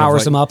Yeah, this and sort of,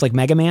 powers like- him up like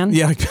Mega Man.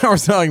 Yeah, like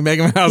powers up like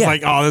Mega Man. I was Yeah.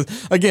 like, oh,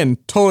 this, again,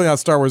 totally not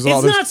Star Wars at all.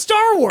 It's This- not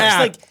Star Wars. at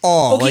Like,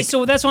 all. okay, Like-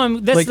 so that's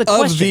like the of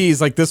question.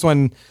 these, like this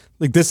one,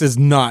 like this is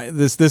not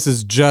this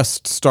is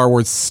just Star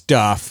Wars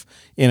stuff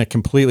in a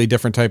completely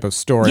different type of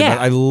story. Yeah.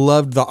 But I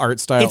loved the art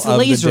style. It's of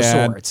laser the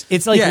dad. swords.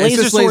 It's like Yeah,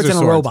 laser just swords and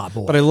a robot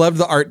boy. But I love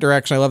the art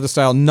direction. I love the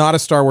style. Not a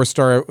Star Wars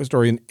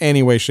story in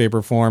any way, shape,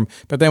 or form.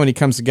 But then when he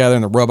comes together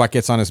and the robot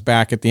gets on his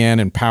back at the end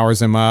and powers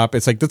him up,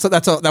 it's like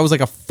that was like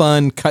a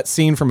fun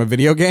cutscene from a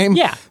video game.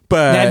 Yeah,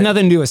 but it had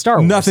nothing to do with Star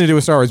Wars. Nothing to do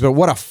with Star Wars. But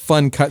what a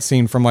fun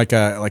cutscene from like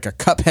a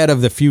Cuphead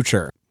of the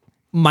future.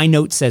 My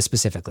note says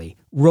specifically,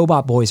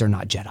 robot boys are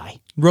not Jedi.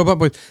 Robot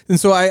boys, and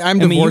so I'm I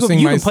mean, divorcing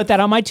you my can put that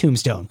on my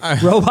tombstone.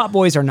 Robot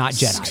boys are not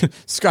Jedi.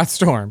 Scott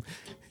Storm.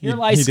 Here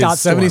lies he Scott did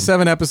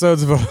 77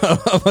 episodes of a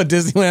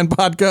Disneyland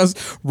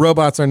podcast.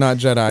 Robots are not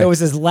Jedi. That was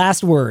his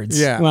last words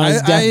when on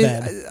his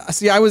deathbed.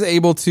 See, I was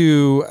able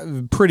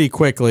to pretty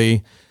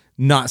quickly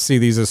not see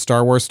these as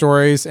Star Wars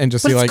stories and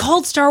just But see it's like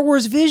called Star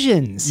Wars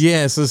Visions.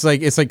 yes, it's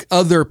like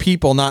other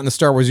people not in the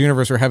Star Wars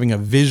universe are having a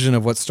vision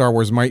of what Star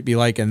Wars might be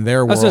like in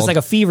their world. So it's like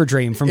a fever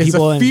dream from It's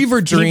people. a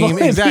fever dream.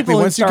 Exactly. People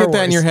in Once you Star get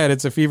that in Wars. your head,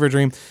 it's a fever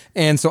dream.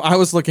 And so I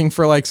was looking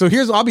for like, so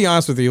I'll be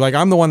honest with you. Like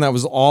I'm the one that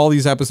was all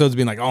these episodes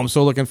being like, oh, I'm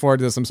so looking forward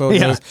to this. I'm so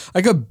looking Yeah. for this.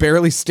 I could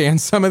barely stand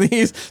some of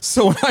these.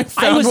 So when I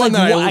found was one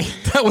like, that,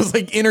 why? that was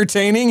like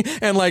entertaining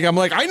and like, I'm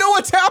like, I know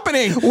what's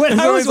happening. When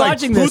And I so was it's like,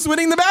 watching this- who's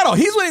winning the battle?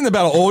 He's winning the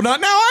battle. Oh,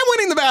 not now. I'm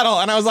winning the battle.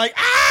 And I was like,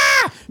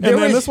 ah. And There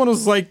then was- this one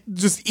was like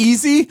just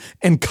easy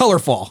and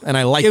colorful. And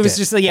I liked it. It was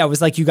just like, yeah, it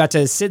was like you got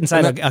to sit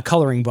inside a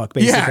coloring book,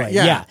 basically.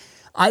 Yeah.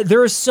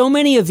 There are so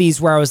many of these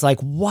where I was like,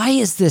 why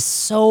is this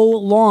so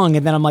long?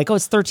 And then I'm like, oh,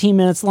 it's 13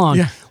 minutes long.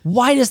 Yeah.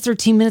 Why does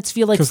 13 minutes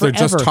feel like because forever?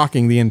 they're just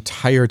talking the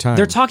entire time.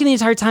 They're talking the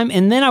entire time.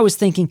 And then I was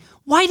thinking,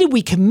 why did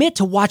we commit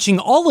to watching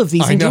all of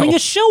these I and doing know. a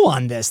show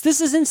on this?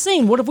 This is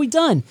insane. What have we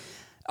done?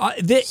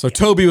 So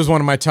Toby was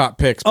one of my top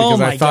picks because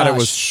Oh I my thought it gosh.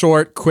 was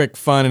short, quick,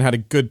 fun, and had a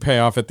good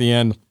payoff at the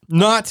end.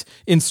 Not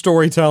in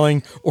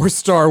storytelling or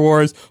Star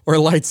Wars or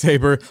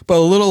lightsaber, but a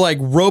little like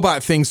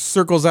robot thing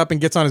circles up and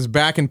gets on his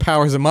back and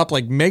powers him up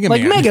like Mega Man.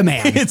 Like Mega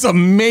Man. It's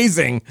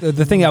amazing.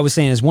 The thing I was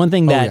saying is one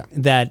thing Oh,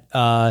 that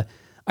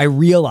I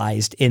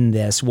realized in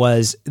this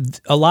was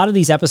a lot of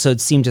these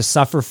episodes seem to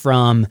suffer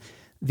from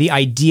the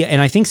idea,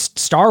 and I think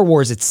Star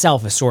Wars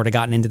itself has sort of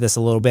gotten into this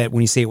a little bit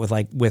when you see it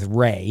with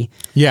Rey.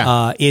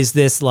 Yeah. Is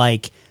this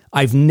like,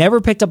 I've never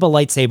picked up a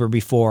lightsaber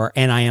before,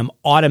 and I am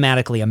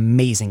automatically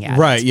amazing at it.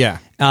 Right, yeah.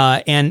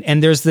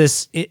 And there's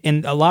this,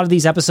 and a lot of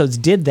these episodes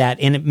did that,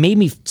 and it made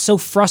me so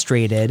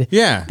frustrated.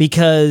 Yeah.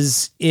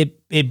 Because it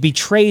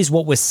betrays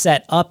what was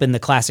set up in the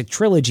classic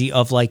trilogy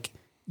of like,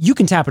 you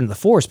can tap into the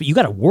Force, but you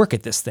got to work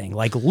at this thing.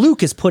 Like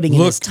Luke is putting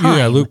in his time.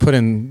 Yeah, Luke put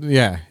in.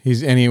 Yeah, he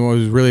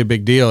was really a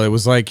big deal. It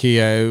was like he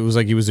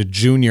was a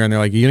junior, and they're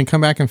like, "You gonna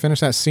come back and finish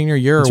that senior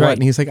year or That's what?" right.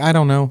 And he's like, "I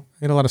don't know.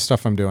 I got a lot of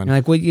stuff I'm doing. You're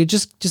like, well, you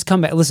just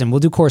come back. Listen, we'll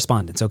do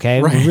correspondence,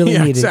 okay? Right. We really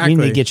Yeah, we exactly.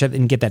 need to get you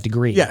and get that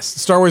degree. Yes,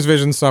 Star Wars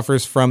Vision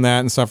suffers from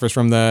that and suffers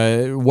from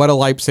the what a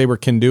lightsaber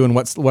can do and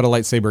what a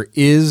lightsaber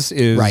is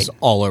Right.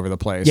 all over the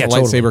place. Yeah, a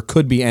lightsaber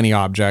could be any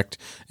object,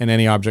 and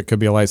any object could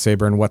be a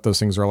lightsaber, and what those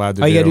things are allowed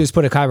to All do. you gotta do is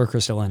put a kyber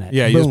crystal in it.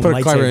 yeah, you just Boom, put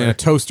a clever in a lightsaber.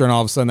 toaster, and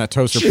all of a sudden that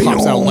toaster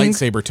pops out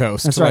lightsaber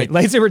toast. That's right.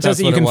 Like, Lightsaber that's toast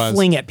that you what it can was.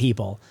 fling at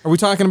people. Are we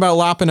talking about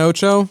Lop and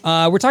Ocho?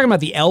 We're talking about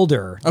The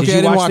Elder. Did Okay, you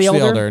I didn't watch The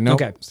Elder? No,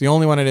 Okay. it's the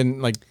only one I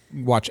didn't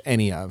watch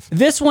any of.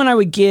 This one I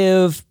would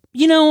give,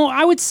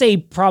 I would say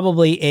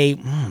probably I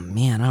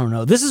don't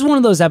know. This is one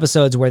of those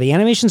episodes where the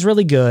animation's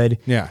really good.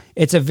 Yeah.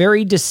 It's a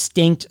very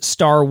distinct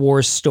Star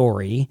Wars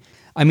story.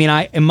 I mean,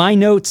 in my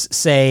notes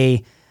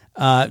say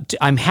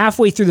I'm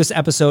halfway through this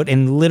episode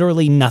and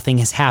literally nothing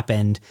has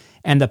happened.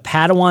 And the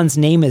Padawan's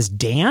name is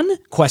Dan? ?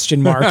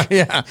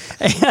 Yeah.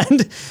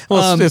 And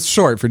Well, it's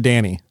short for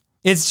Danny.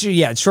 it's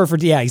short for,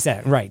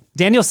 exactly. Right.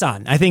 Daniel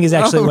San, I think is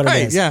actually what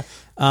right, it is. yeah.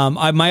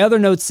 My other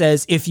note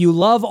says, if you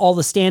love all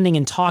the standing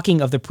and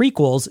talking of the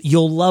prequels,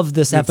 you'll love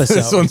this episode.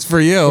 This one's for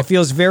you. It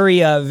feels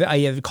very,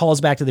 it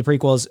calls back to the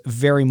prequels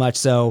very much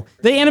so.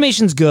 The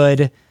animation's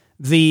good.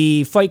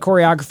 The fight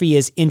choreography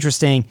is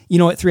interesting. You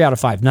know what? 3 out of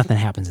 5. Nothing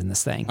happens in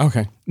this thing.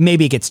 Okay.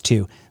 Maybe it gets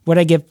 2. Would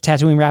I give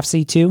Tatooine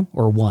Rhapsody 2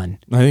 or 1?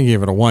 I think you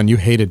gave it a 1. You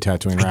hated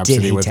Tatooine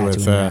Rhapsody hate with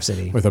Tatooine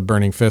Rhapsody. with a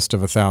burning fist of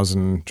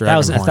 1,000 dragon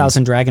horns.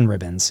 1,000 dragon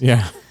ribbons.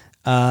 Yeah.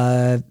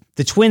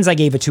 The Twins, I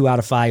gave a 2 out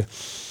of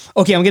 5.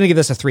 Okay, I'm going to give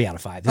this a 3 out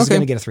of 5. This is Okay.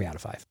 going to get a 3 out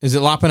of 5. Is it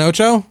Lop and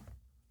Ocho?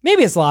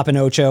 Maybe it's Lop and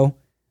Ocho.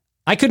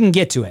 I couldn't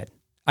get to it.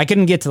 I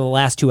couldn't get to the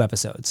last 2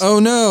 episodes. Oh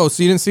no!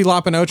 So you didn't see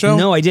Lop and Ocho?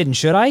 No, I didn't.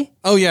 Should I?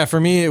 Oh yeah, for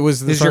me it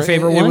was. This is your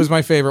favorite one? It was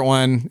my favorite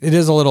one. It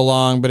is a little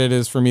long, but it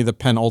is for me the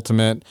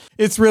penultimate.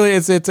 It's really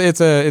has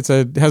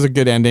a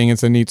good ending.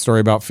 It's a neat story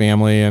about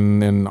family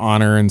and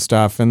honor and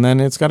stuff, and then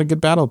it's got a good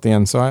battle at the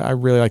end. So I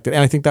really liked it,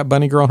 and I think that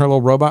bunny girl and her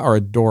little robot are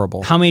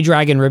adorable. How many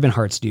dragon ribbon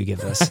hearts do you give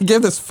this?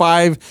 Give this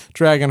 5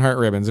 dragon heart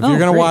ribbons. If Oh, you're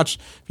gonna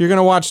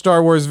great. watch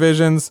Star Wars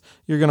Visions,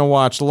 you're gonna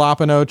watch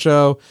Lop and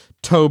Ocho,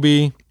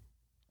 Toby,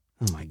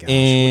 Oh my gosh.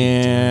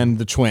 and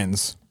the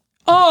twins.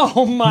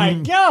 Oh my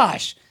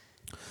gosh.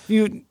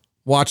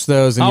 Watch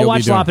those, and I'll you'll watch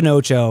be doing. Lop and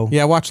Ocho.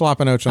 Yeah, watch Lop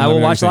and Ocho. I will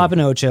watch Lop Lop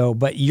and Ocho,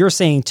 but you're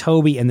saying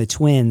Toby and the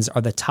Twins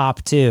are the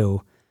top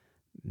 2.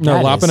 No,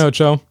 That Lop is- and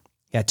Ocho,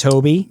 Yeah,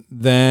 Toby.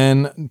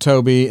 then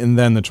Toby, and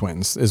then the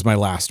twins is my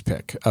last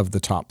pick of the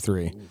top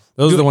 3.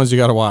 Those are the ones you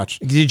got to watch.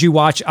 Did you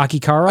watch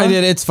Akikara? I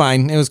did. It's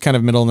fine. It was kind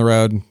of middle in the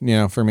road,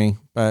 for me,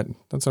 but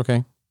that's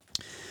okay.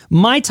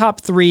 My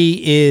top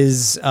 3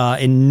 is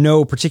in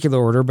no particular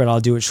order, but I'll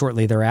do it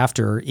shortly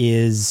thereafter.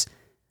 Is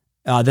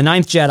The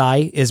Ninth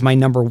Jedi is my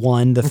number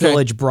 1. The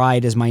Village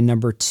Bride is my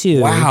number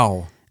 2.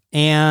 Wow.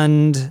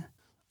 And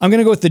I'm going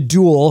to go with The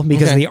Duel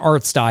because of Okay. the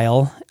art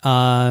style.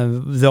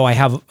 Though I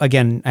have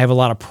a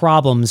lot of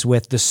problems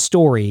with the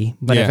story.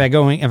 But Yeah.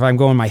 if I'm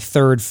going my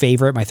third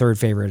favorite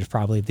is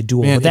probably The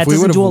Duel. Man, but that if we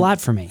doesn't would've- do a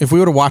lot for me. If we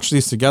would have watched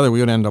these together, we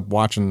would end up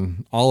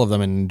watching all of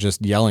them and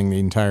just yelling the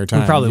entire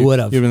time. probably would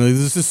have. You'd been like,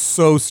 this is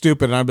so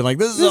stupid. And I'd be like,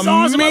 this is This is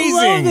awesome. amazing.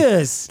 I love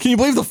this. Can you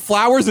believe the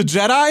flower's a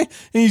Jedi? And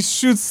he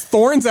shoots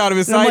thorns out of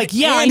his And I'm side. like,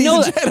 yeah, and I he's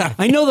know a Jedi.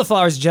 I know the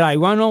flower's a Jedi. You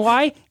want to know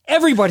why?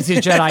 Everybody's a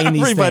Jedi in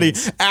these Everybody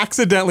things.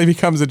 accidentally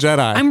becomes a Jedi.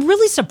 I'm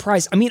really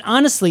surprised. I mean,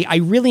 honestly, I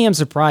really am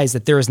surprised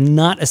that there is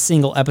not a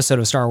single episode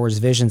of Star Wars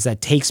Visions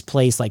that takes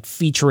place like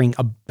featuring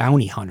a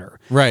bounty hunter.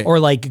 Right. Or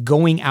like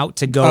going out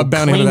to go a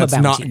bounty claim hunter that's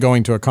a bounty. not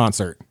going to a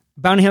concert.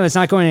 Bounty hunter that's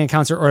not going to a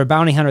concert, or a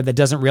bounty hunter that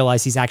doesn't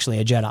realize he's actually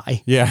a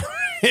Jedi. Yeah,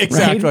 Right?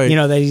 exactly.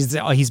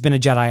 That he's been a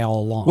Jedi all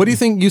along. What do you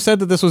think? You said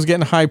that this was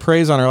getting high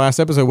praise on our last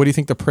episode. What do you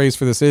think the praise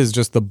for this is?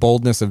 Just the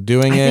boldness of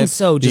doing it? think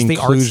so, just the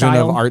art inclusion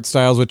style. of art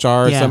styles, which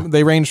are Yeah.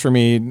 they range for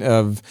me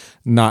of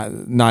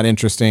not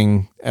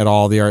interesting at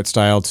all. The art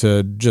style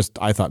to just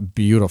I thought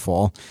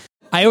beautiful.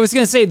 I was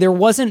going to say there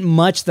wasn't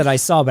much that I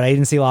saw, but I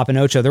didn't see Lop and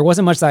Ocho. There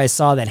wasn't much that I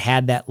saw that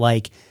had that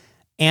like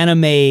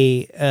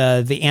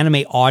the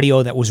anime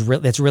audio that was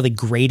that's really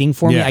grating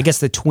for me. Yeah. I guess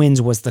the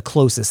Twins was the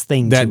closest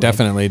thing to That it,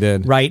 definitely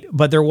did. right?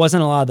 But there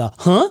wasn't a lot of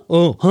the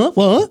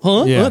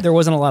what? Yeah. There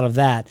wasn't a lot of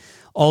that.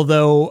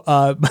 Although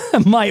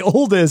my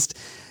oldest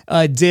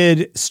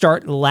did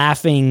start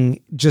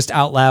laughing just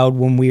out loud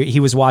when he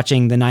was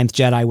watching The Ninth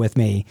Jedi with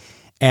me.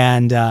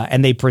 And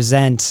they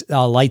present a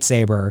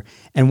lightsaber,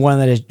 and one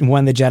of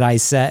the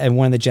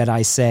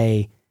Jedi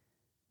say,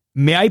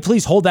 "May I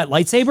please hold that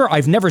lightsaber?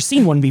 I've never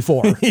seen one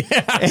before." And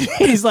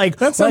he's like,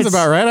 That sounds "That's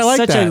about right. I like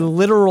such that." a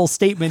literal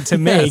statement to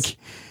Yes. make."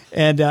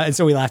 And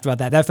so we laughed about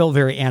that. That felt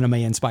very anime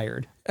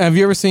inspired. Have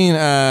you ever seen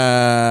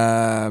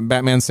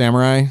Batman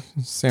Samurai?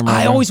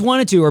 I always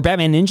wanted to, or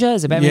Batman Ninja.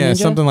 Is it Batman yeah, Ninja?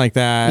 something like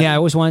that. Yeah, I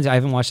always wanted to. I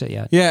haven't watched it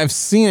yet. Yeah, I've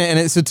seen it,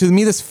 and so to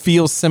me, this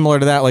feels similar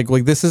to that. Like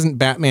this isn't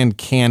Batman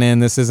canon.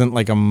 This isn't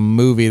like a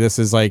movie. This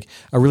is like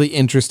a really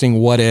interesting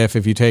what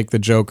if you take the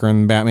Joker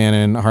and Batman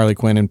and Harley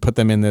Quinn and put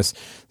them in this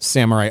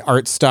samurai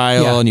art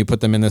style, Yeah. and you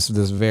put them in this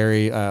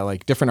very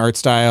like different art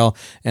style,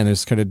 and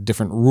there's kind of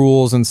different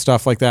rules and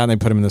stuff like that. And they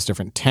put them in this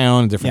different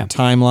town, a different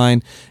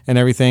timeline, and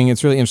everything.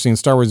 It's really interesting.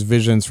 Star Wars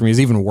Visions Visions for me is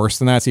even worse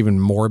than that. It's even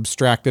more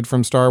abstracted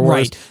from Star Wars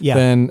Right, yeah.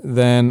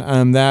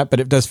 than that. But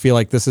it does feel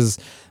like this is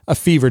a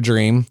fever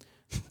dream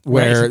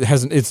where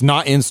it's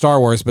not in Star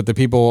Wars, but the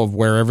people of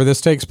wherever this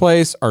takes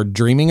place are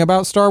dreaming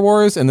about Star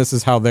Wars, and this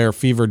is how their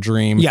fever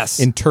dream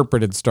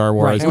interpreted Star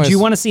Wars. Right. Would you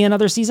want to see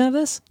another season of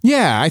this?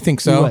 Yeah, I think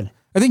so. You would.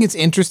 I think it's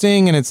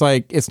interesting, and it's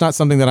like it's not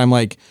something that I'm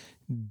like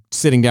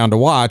sitting down to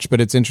watch,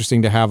 but it's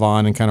interesting to have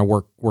on and kind of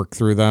work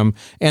through them.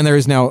 And there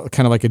is now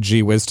kind of like a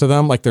gee whiz to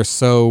them. Like they're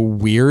so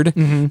weird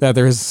that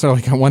there's so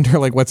like I wonder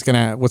like what's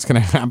gonna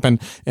happen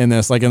in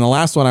this. Like in the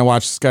last one I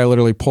watched, this guy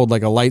literally pulled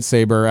like a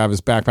lightsaber out of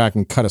his backpack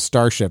and cut a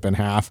starship in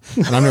half.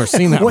 And I've never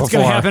seen that What's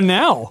before. gonna happen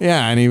now?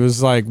 Yeah, and he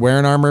was like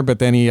wearing armor, but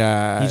then he's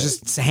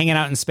just hanging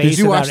out in space.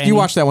 You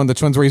watch that one, the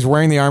twins, where he's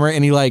wearing the armor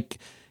and he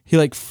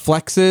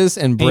flexes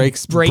and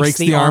breaks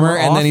the armor,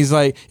 and then he's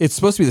like, it's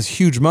supposed to be this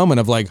huge moment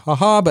of like,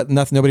 haha, but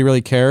nobody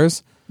really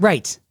cares.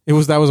 Right. That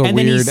was a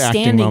weird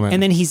acting moment.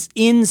 And then he's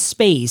in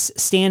space,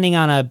 standing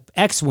on a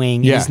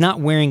X-wing. Yeah. He's not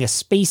wearing a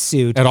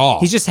spacesuit At all.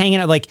 He's just hanging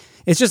out. Like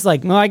it's just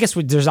like, well, I guess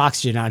there's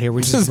oxygen out here.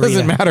 We just It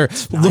doesn't matter.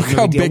 Look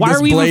how big why this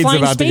are we even blade's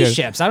flying about to get.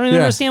 spaceships? I don't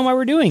even understand why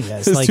we're doing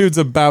this. This dude's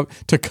about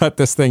to cut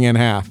this thing in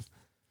half.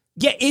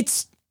 Yeah,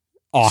 it's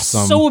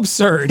awesome. so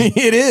absurd.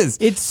 It is.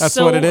 That's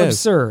what it is.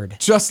 Absurd.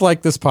 Just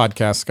like this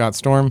podcast, Scott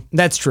Storm.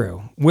 That's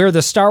true. We're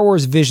the Star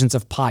Wars visions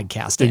of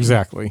podcasting.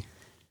 Exactly.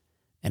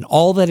 And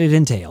all that it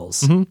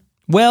entails. Mm-hmm.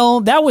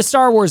 Well, that was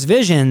Star Wars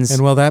Visions.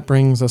 And well, that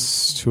brings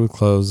us to a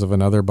close of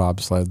another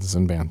Bobsleds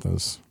and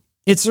Banthas.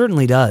 It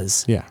certainly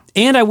does. Yeah.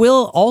 And I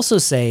will also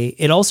say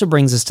it also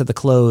brings us to the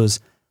close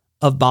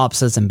of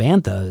Bobsleds and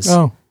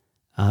Banthas.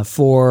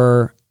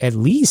 For at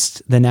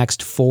least the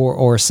next 4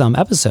 or some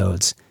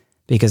episodes,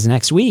 because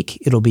next week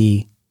it'll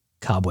be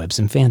Cobwebs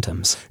and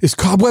Phantoms. Is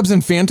Cobwebs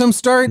and Phantoms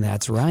start?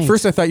 That's right.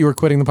 First, I thought you were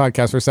quitting the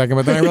podcast for a second,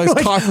 but then I realized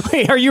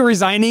wait, are you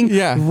resigning?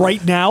 Yeah.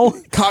 Right now?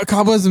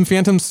 Cobwebs and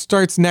Phantoms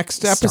starts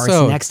next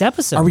episode. Next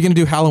episode. Are we going to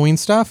do Halloween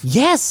stuff?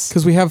 Yes.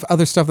 Because we have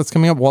other stuff that's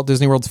coming up. Walt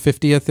Disney World's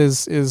 50th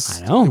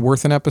is I know.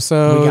 worth an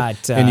episode. We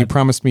got, and you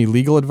promised me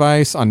legal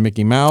advice on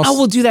Mickey Mouse. Oh,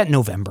 we'll do that in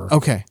November.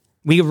 Okay.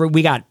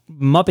 We got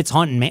Muppets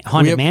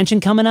Haunted Mansion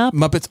coming up.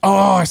 Muppets. Oh,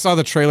 I saw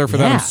the trailer for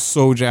that. I'm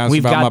so jazzed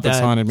We've about got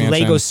Muppets Haunted Mansion.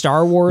 Lego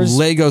Star Wars.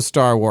 Lego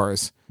Star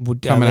Wars.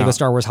 Lego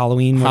Star Wars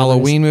Halloween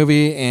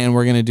movie, and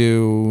we're going to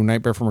do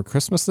Nightmare Before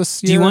Christmas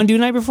this year. Do you want to do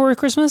Night Before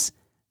Christmas?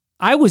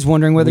 I was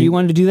wondering whether you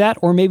wanted to do that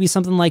or maybe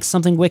something like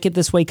Something Wicked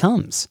This Way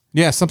Comes.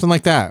 Yeah, something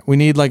like that. We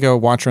need like a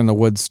Watcher in the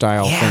Woods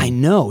style thing. I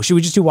know. Should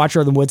we just do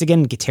Watcher in the Woods again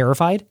and get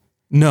terrified?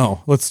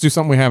 No, let's do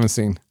something we haven't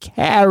seen.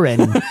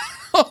 Karen.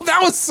 Oh,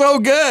 that was so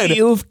good.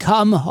 You've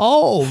come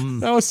home.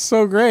 That was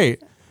so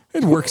great.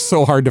 It worked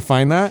so hard to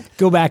find that.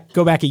 Go back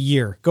a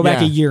year. Go back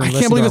a year. And I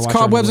can't believe it's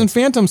Cobwebs and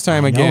Phantoms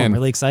time again. I'm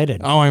really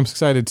excited. Oh, I'm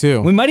excited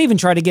too. We might even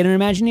try to get an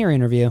Imagineer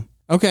interview.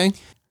 Okay.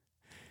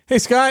 Hey,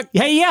 Scott.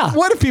 Hey, yeah.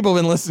 What have people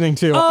been listening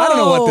to? I don't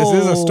know what this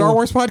is, a Star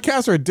Wars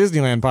podcast or a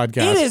Disneyland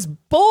podcast? It is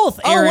both,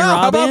 Aaron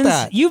wow. Robbins. How about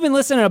that? You've been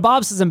listening to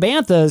Bobsleds and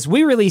Banthas.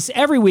 We release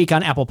every week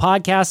on Apple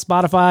Podcasts,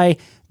 Spotify,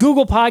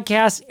 Google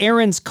Podcasts,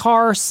 Aaron's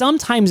car,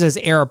 sometimes as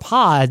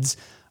AirPods,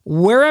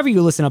 wherever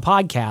you listen to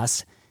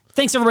podcasts.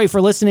 Thanks, everybody, for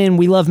listening.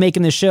 We love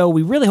making this show.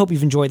 We really hope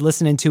you've enjoyed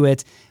listening to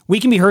it. We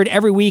can be heard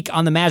every week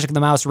on the Magic of the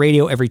Mouse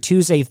Radio every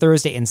Tuesday,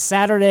 Thursday, and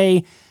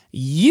Saturday.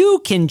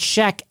 You can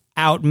check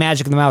out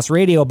Magic of the Mouse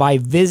Radio by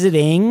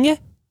visiting...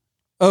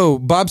 Oh,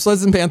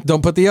 Bobsleds and Banthas.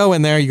 Don't put the O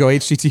in there. You go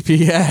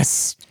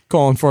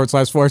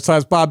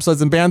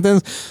https:///Bobsleds and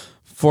Banthas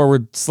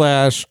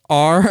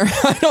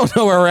 /R. I don't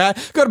know where we're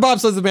at. Go to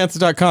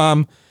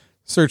bobsledsandbanthas.com.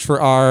 Search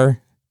for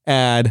R.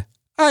 Add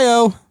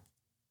IO.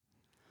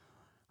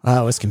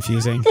 That was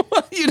confusing.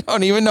 You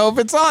don't even know if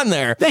it's on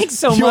there. Thanks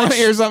so much. You want to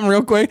hear something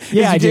real quick?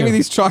 Yeah, you I gave do. me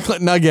these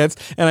chocolate nuggets,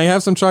 and I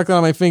have some chocolate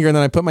on my finger, and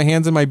then I put my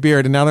hands in my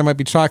beard, and now there might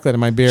be chocolate in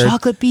my beard.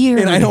 Chocolate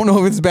beard. And I don't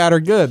know if it's bad or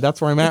good. That's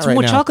where I'm at right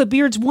now. Chocolate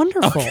beard's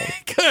wonderful. Okay,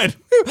 good.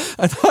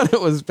 I thought it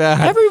was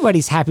bad.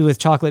 Everybody's happy with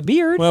chocolate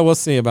beard. Well, we'll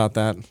see about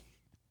that.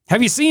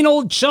 Have you seen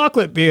old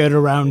chocolate beard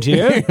around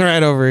here?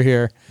 Right over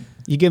here.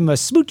 You give him a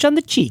smooch on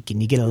the cheek,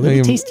 and you get a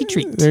little tasty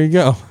treat. There you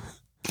go.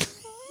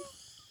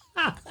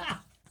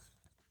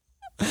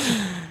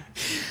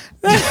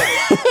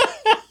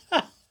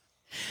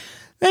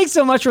 Thanks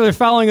so much for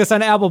following us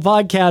on Apple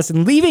Podcasts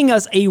and leaving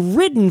us a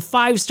written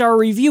 5-star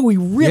review. We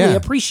really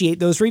appreciate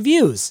those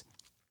reviews.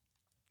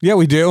 Yeah,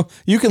 we do.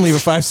 You can leave a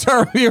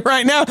 5-star review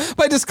right now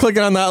by just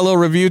clicking on that little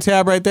review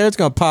tab right there. It's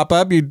going to pop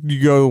up. You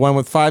go to the one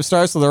with 5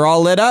 stars, so they're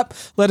all lit up.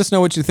 Let us know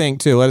what you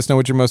think, too. Let us know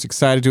what you're most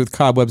excited to with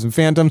Cobwebs and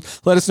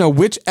Phantoms. Let us know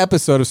which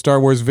episode of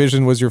Star Wars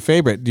Vision was your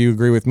favorite. Do you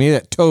agree with me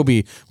that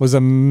Toby was a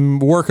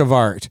work of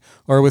art?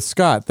 Or with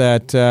Scott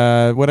that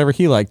whatever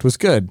he liked was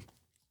good?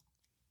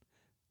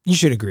 You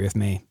should agree with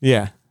me.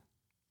 Yeah.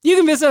 You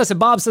can visit us at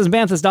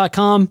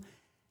bobsaysandbanthas.com.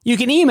 You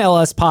can email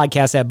us,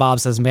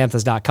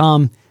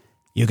 podcast@bobsaysandbanthas.com.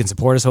 You can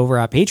support us over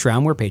at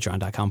Patreon. We're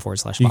patreon.com/.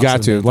 You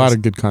got to. A lot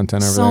of good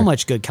content over there. So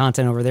much good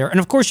content over there. And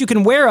of course, you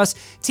can wear us,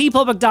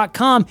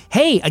 tpublic.com.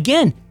 Hey,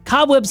 again,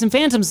 Cobwebs and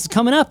Phantoms is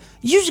coming up.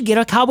 You should get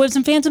a Cobwebs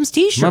and Phantoms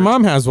t-shirt. My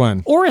mom has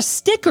one. Or a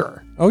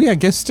sticker. Oh, yeah,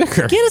 get a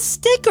sticker. Get a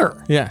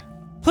sticker. Yeah.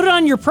 Put it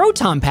on your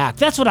Proton Pack.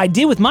 That's what I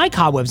did with my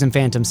Cobwebs and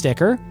Phantoms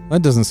sticker.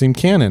 That doesn't seem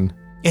canon.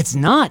 It's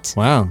not.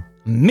 Wow.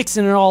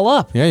 Mixing it all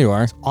up. Yeah, you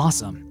are.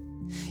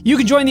 Awesome. You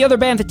can join the other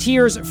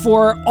Bantha-teers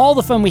for all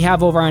the fun we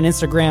have over on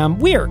Instagram.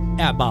 We're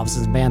at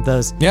Bobsons and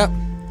Banthas. Yep.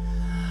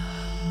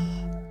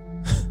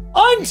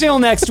 Until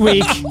next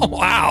week. Oh,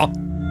 wow.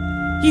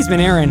 He's been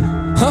Aaron.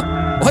 Huh?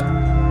 What?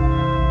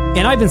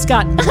 And I've been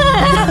Scott.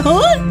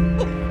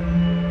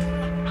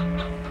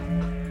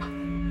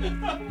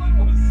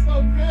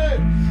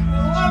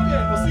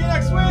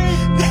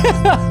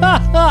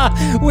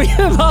 We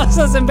have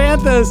Bobsons and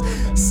Banthas.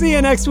 See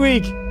you next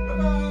week.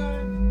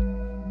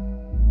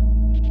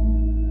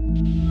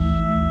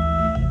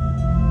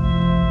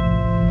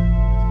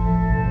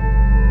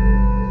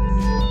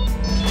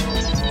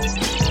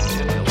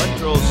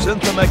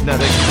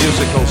 Synthomagnetic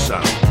musical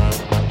sound.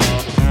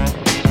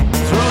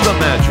 Through the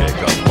magic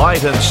of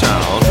light and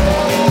sound.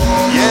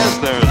 Yes,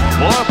 there's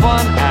more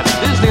fun at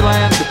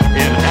Disneyland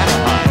in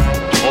Anaheim.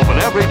 Open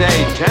every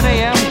day, 10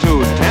 a.m.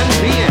 to 10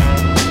 p.m.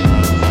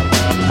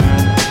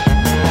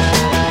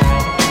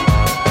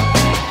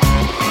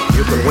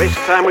 You can waste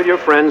time with your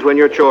friends when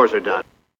your chores are done.